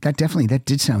 And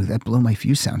that Blow My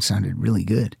Fuse sound sounded really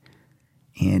good.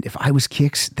 And if I was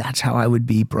Kix, that's how I would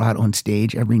be brought on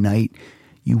stage every night.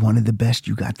 You wanted the best,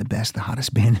 you got the best, the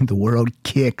hottest band in the world,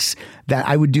 Kix. That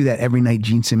I would do that every night.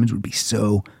 Gene Simmons would be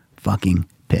so fucking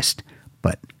pissed.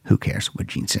 But who cares what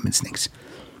Gene Simmons thinks?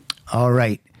 All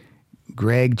right,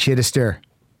 Greg Chittister,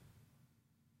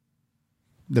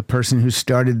 the person who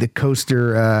started the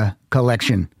coaster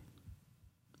collection.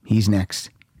 He's next.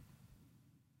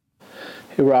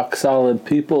 Hey, rock solid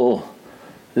people.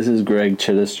 This is Greg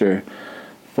Chittister.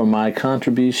 For my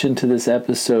contribution to this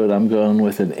episode, I'm going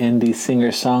with an indie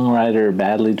singer-songwriter,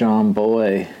 Badly Drawn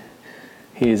Boy.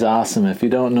 He's awesome. If you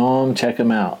don't know him, check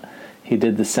him out. He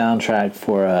did the soundtrack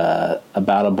for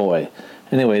About a Boy.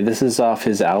 Anyway, this is off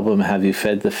his album, Have You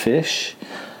Fed the Fish?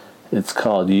 It's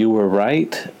called You Were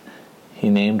Right. He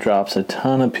name drops a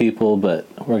ton of people, but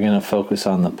we're going to focus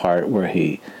on the part where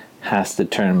he has to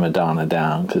turn Madonna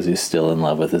down because he's still in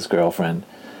love with his girlfriend.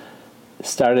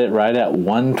 Start it right at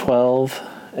 1:12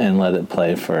 and let it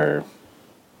play for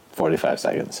 45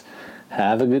 seconds.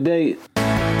 Have a good day.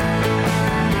 And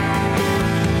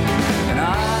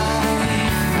I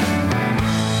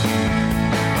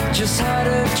just had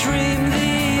a dream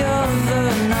the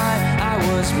other night. I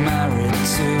was married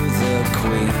to the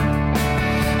Queen,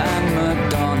 and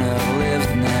Madonna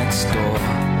lived next door.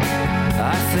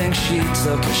 I think she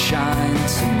took a shine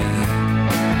to me,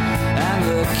 and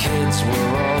the kids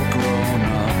were all grown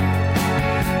up.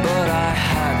 But I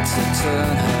had to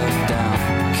turn her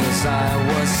down, 'cause I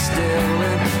was still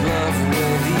in love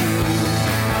with you.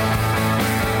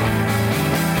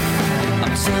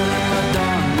 I'm turning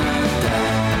Madonna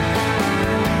down,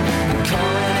 I'm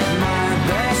calling it my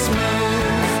best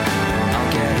move.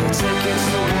 I'll get her tickets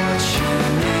to what she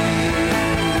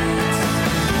needs.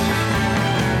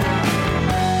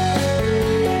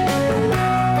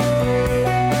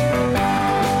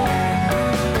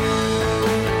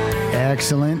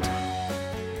 Excellent.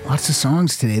 Lots of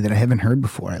songs today that I haven't heard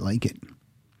before. I like it.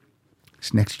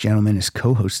 This next gentleman has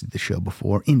co-hosted the show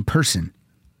before in person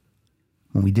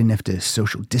when we didn't have to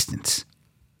social distance.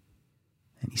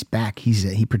 And he's back.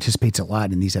 He participates a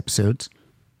lot in these episodes.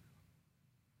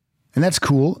 And that's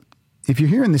cool. If you're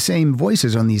hearing the same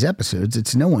voices on these episodes,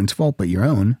 it's no one's fault but your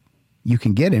own. You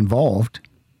can get involved.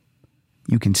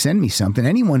 You can send me something.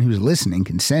 Anyone who's listening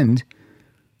can send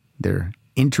their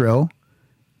intro,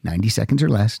 90 seconds or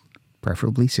less,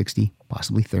 preferably 60,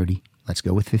 possibly 30. Let's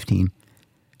go with 15.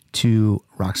 To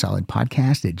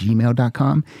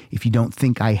rocksolidpodcast@gmail.com. If you don't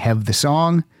think I have the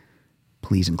song,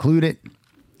 please include it.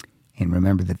 And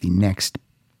remember that the next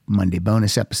Monday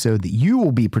bonus episode that you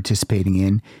will be participating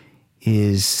in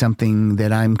is something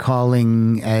that I'm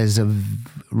calling, as of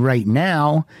right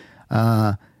now,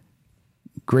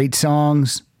 Great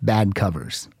Songs, Bad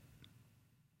Covers.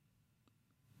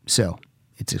 So,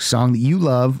 it's a song that you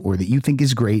love or that you think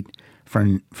is great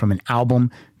from an album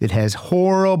that has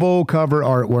horrible cover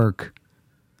artwork.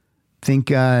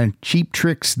 Think Cheap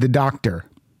Trick's The Doctor.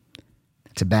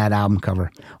 It's a bad album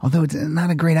cover. Although it's not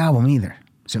a great album either.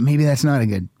 So maybe that's not a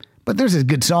good... But there's a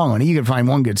good song on it. You can find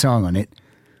one good song on it.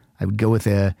 I would go with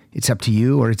It's Up to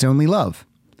You or It's Only Love.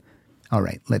 All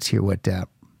right, let's hear what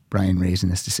Brian Raisin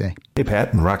has to say. Hey,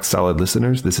 Pat and Rock Solid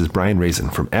listeners. This is Brian Raisin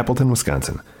from Appleton,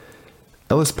 Wisconsin.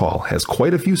 Ellis Paul has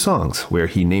quite a few songs where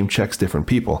he name checks different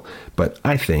people, but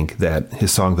I think that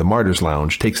his song The Martyrs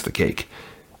Lounge takes the cake.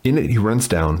 In it, he runs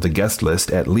down the guest list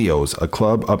at Leo's, a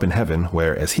club up in heaven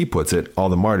where, as he puts it, all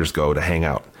the martyrs go to hang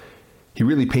out. He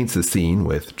really paints the scene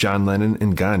with John Lennon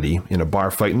and Gandhi in a bar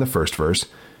fight in the first verse,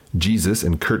 Jesus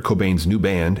and Kurt Cobain's new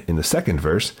band in the second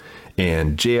verse,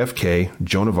 and JFK,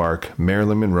 Joan of Arc,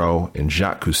 Marilyn Monroe, and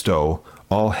Jacques Cousteau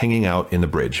all hanging out in the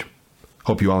bridge.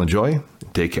 Hope you all enjoy.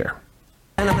 Take care.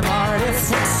 And I'm party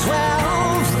for 12.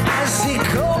 I see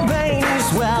Cobain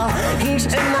as well. He's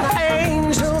in the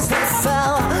Angels That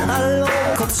Fell, a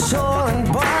local touring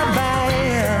bar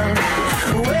band.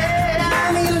 Where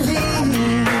do you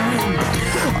lead?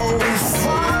 Oh, we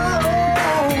follow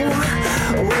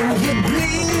when you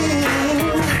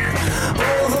bleed.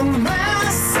 Oh, the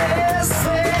masses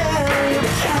fade.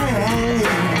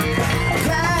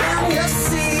 Plant your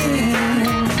seed,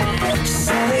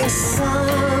 setting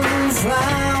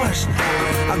sunflowers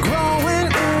are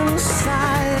growing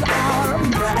inside our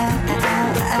brains.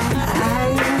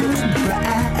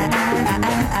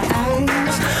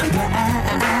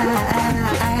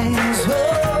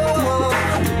 Oh.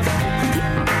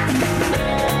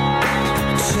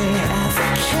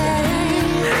 JFK,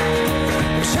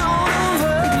 Joan of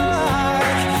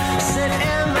Arc, sit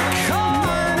in the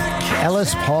corner.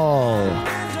 Ellis Paul.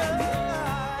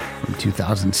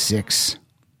 2006.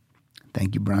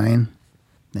 Thank you, Brian.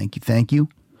 Thank you.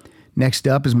 Next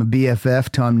up is my BFF,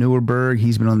 Tom Neuerberg.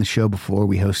 He's been on the show before.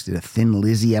 We hosted a Thin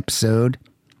Lizzy episode.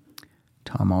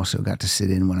 Tom also got to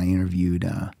sit in when I interviewed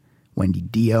Wendy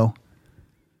Dio.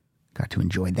 Got to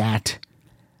enjoy that.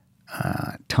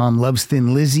 Tom loves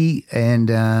Thin Lizzy,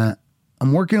 and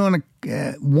I'm working on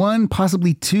one,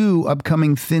 possibly two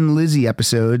upcoming Thin Lizzy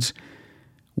episodes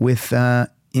with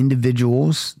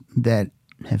individuals that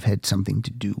have had something to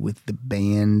do with the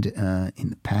band in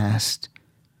the past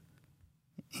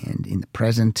and in the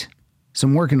present. So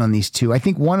I'm working on these two. I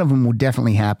think one of them will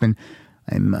definitely happen.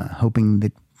 I'm hoping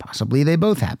that possibly they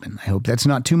both happen. I hope that's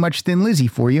not too much Thin Lizzy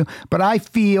for you, but I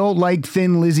feel like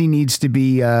Thin Lizzy needs to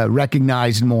be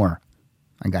recognized more.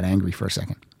 I got angry for a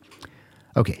second.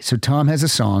 Okay, so Tom has a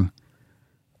song,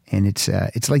 and it's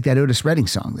like that Otis Redding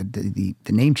song. The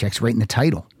name check's right in the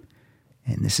title.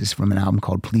 And this is from an album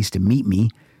called Pleased to Meet Me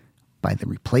by The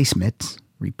Replacements.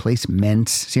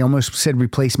 See, I almost said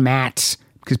Replacemats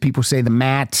because people say the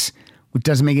Mats, which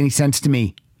doesn't make any sense to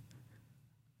me.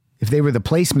 If they were the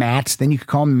placemats, then you could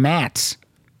call them Mats.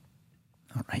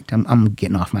 All right, I'm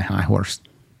getting off my high horse.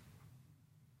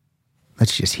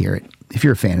 Let's just hear it. If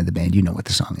you're a fan of the band, you know what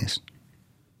the song is.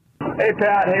 Hey,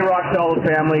 Pat. Hey, Rock Solid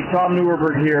family. Tom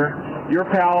Neuerberg here, your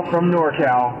pal from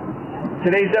NorCal.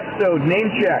 Today's episode,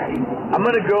 name check. I'm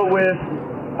going to go with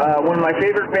one of my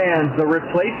favorite bands, The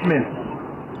Replacements,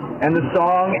 and the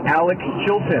song Alex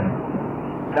Chilton.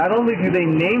 Not only do they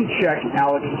name check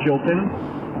Alex Chilton,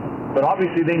 but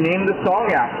obviously they named the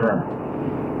song after him.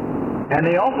 And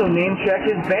they also name check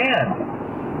his band.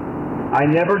 I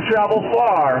never travel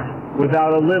far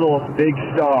without a little big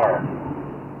star.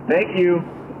 Thank you.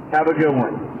 Have a good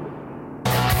one.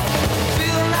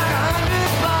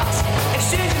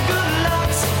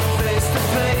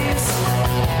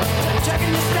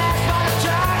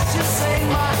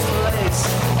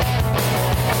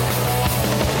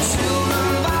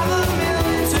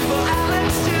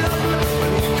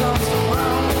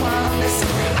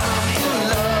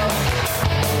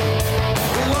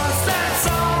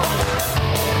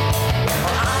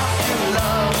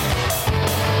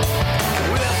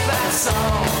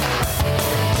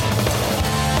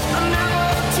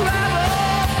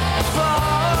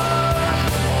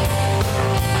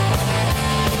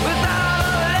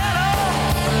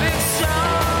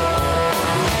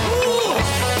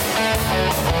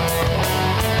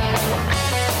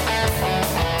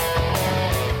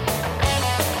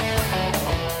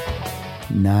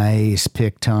 Nice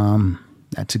pick, Tom.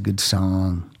 That's a good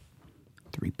song.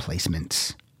 The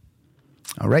Replacements.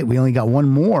 All right, we only got one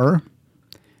more.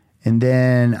 And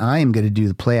then I am going to do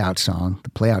the play-out song. The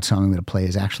play-out song I'm going to play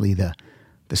is actually the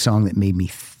song that made me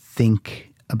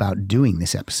think about doing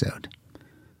this episode.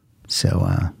 So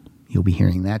you'll be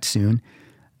hearing that soon.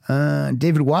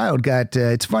 David Wild got,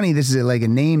 it's funny, this is like a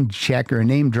name check or a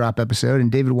name drop episode,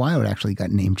 and David Wild actually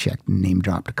got name checked and name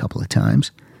dropped a couple of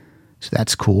times. So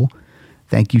that's cool.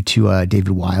 Thank you to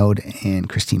David Wild and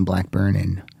Christine Blackburn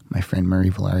and my friend Murray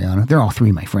Valeriano. They're all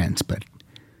three my friends, but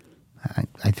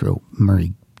I throw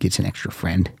Murray gets an extra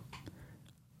friend.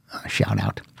 Shout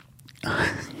out.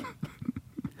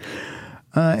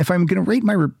 If I'm going to rate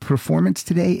my performance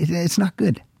today, it's not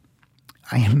good.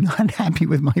 I am not happy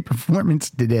with my performance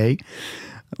today.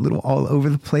 A little all over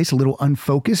the place, a little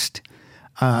unfocused.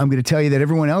 I'm going to tell you that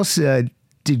everyone else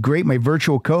did great. My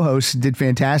virtual co-hosts did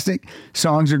fantastic.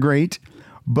 Songs are great.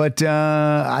 But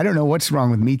I don't know what's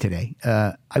wrong with me today.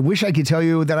 I wish I could tell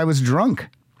you that I was drunk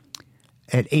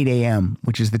at 8 a.m.,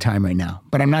 which is the time right now.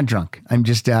 But I'm not drunk. I'm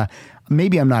just,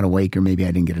 maybe I'm not awake or maybe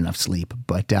I didn't get enough sleep.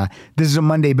 But this is a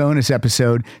Monday bonus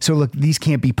episode. So look, these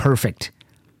can't be perfect.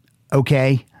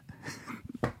 Okay?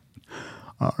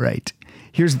 All right.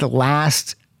 Here's the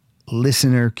last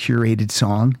listener curated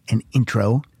song and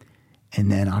intro.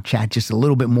 And then I'll chat just a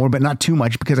little bit more, but not too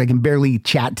much because I can barely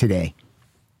chat today.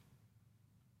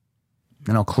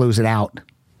 Then I'll close it out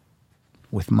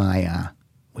with my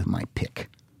pick.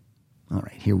 All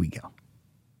right, here we go.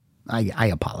 I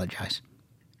apologize.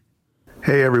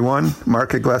 Hey everyone,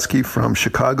 Mark Igleski from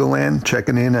Chicagoland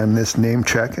checking in on this name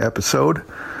check episode.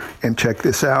 And check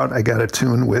this out, I got a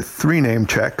tune with 3 name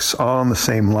checks all on the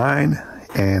same line,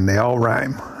 and they all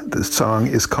rhyme. The song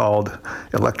is called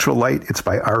Electrolyte. It's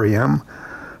by R.E.M.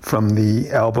 from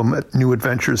the album New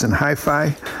Adventures in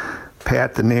Hi-Fi.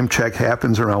 Pat, the name check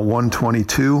happens around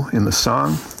 1:22 in the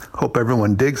song. Hope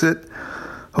everyone digs it.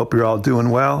 Hope you're all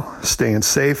doing well, staying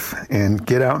safe, and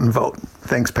get out and vote.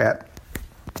 Thanks, Pat.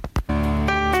 If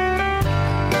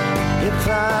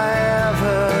I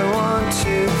ever want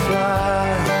to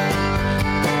fly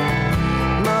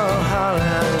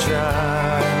Mulholland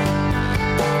Drive,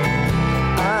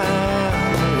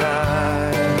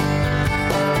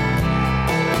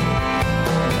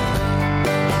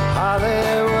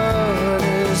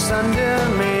 under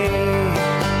me.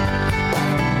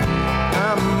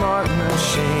 I'm Martin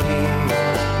Sheen.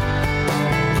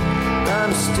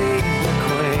 I'm Steve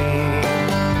McQueen.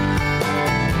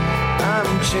 I'm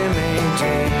Jimmy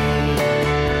Dean.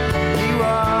 You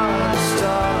are the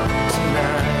star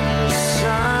tonight.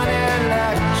 Sun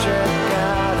electric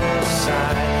out of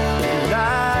sight.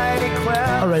 Light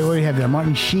eclipse. All right, what do we have there?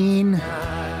 Martin Sheen,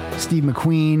 Steve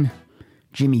McQueen,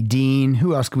 Jimmy Dean.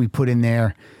 Who else could we put in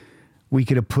there? We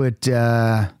could have put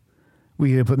Mr.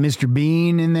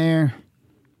 Bean in there.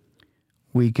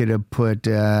 We could have put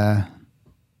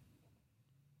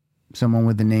someone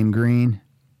with the name Green.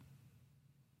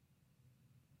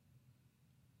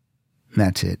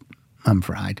 That's it. I'm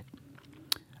fried.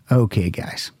 Okay,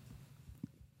 guys.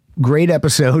 Great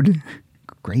episode.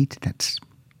 Great. That's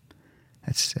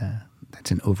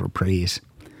an overpraise.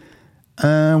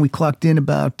 We clocked in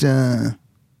about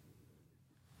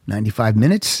 95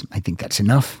 minutes. I think that's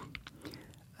enough.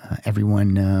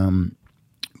 Everyone,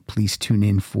 please tune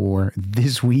in for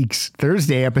this week's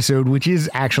Thursday episode, which is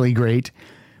actually great.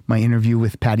 My interview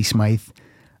with Patti Smythe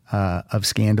of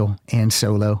Scandal and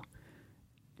Solo.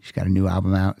 She's got a new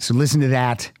album out. So listen to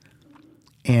that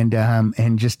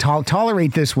and just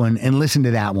tolerate this one and listen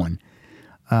to that one.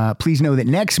 Please know that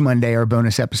next Monday, our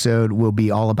bonus episode will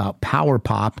be all about power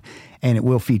pop, and it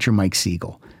will feature Mike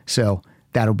Siegel. So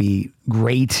that'll be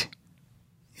great.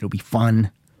 It'll be fun.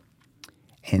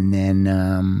 And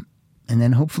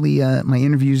then hopefully my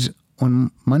interviews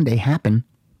on Monday happen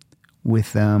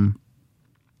with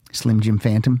Slim Jim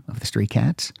Phantom of the Stray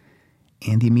Cats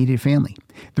and the Immediate Family.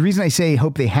 The reason I say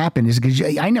hope they happen is because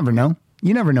I never know.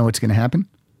 You never know what's going to happen.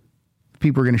 If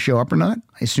people are going to show up or not.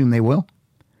 I assume they will.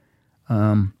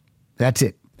 That's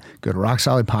it. Go to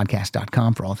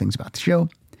rocksolidpodcast.com for all things about the show.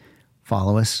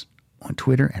 Follow us on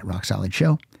Twitter at Rock Solid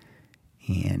Show,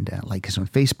 and like us on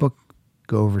Facebook.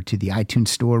 Go over to the iTunes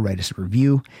store, write us a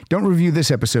review. Don't review this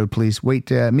episode, please.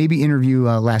 Wait, maybe interview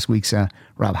last week's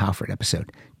Rob Halford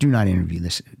episode. Do not review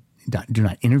this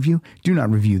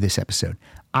episode.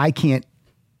 I can't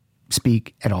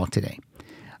speak at all today.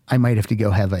 I might have to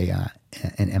go have an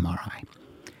MRI.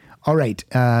 All right.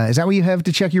 Is that what you have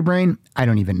to check your brain? I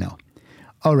don't even know.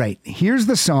 All right. Here's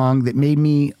the song that made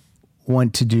me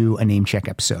want to do a name check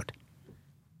episode.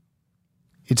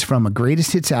 It's from a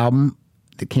greatest hits album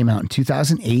that came out in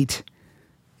 2008.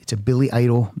 It's a Billy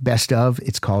Idol best of.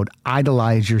 It's called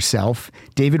Idolize Yourself.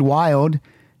 David Wild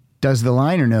does the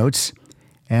liner notes.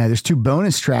 There's 2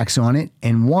 bonus tracks on it,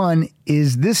 and one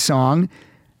is this song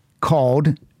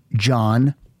called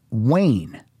John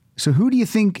Wayne. So who do you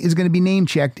think is going to be name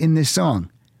checked in this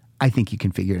song? I think you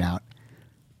can figure it out.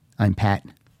 I'm Pat.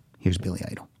 Here's Billy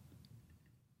Idol.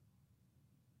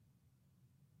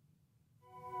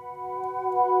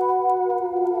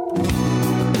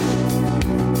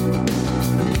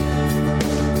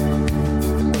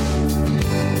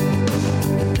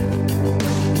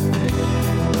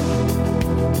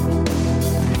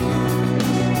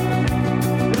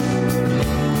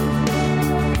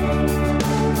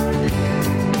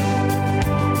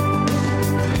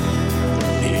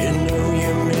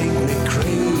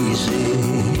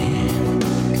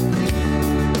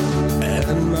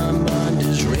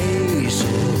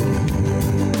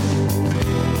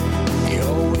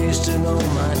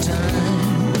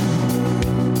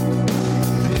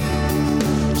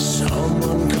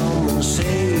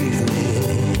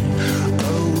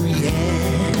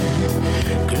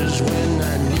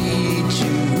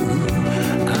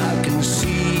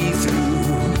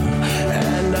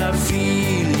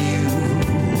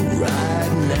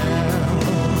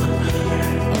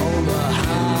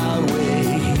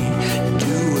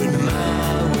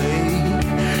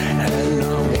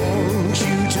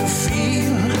 Feel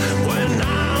when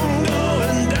I'm gone.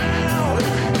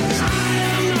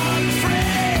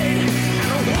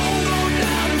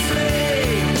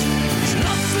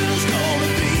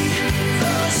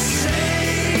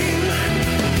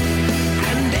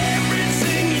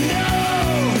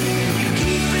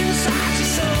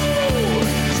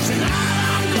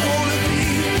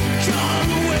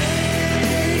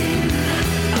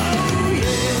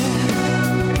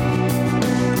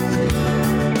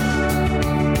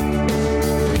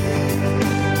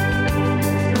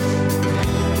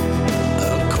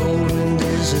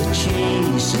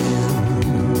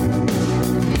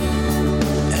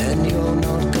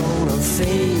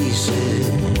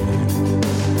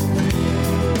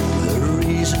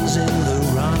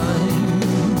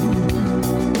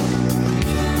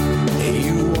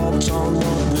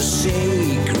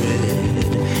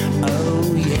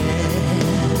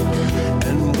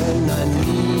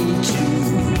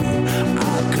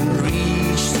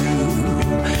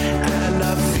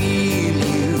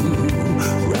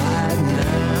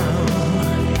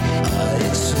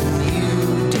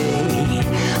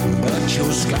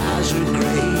 your skies are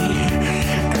gray.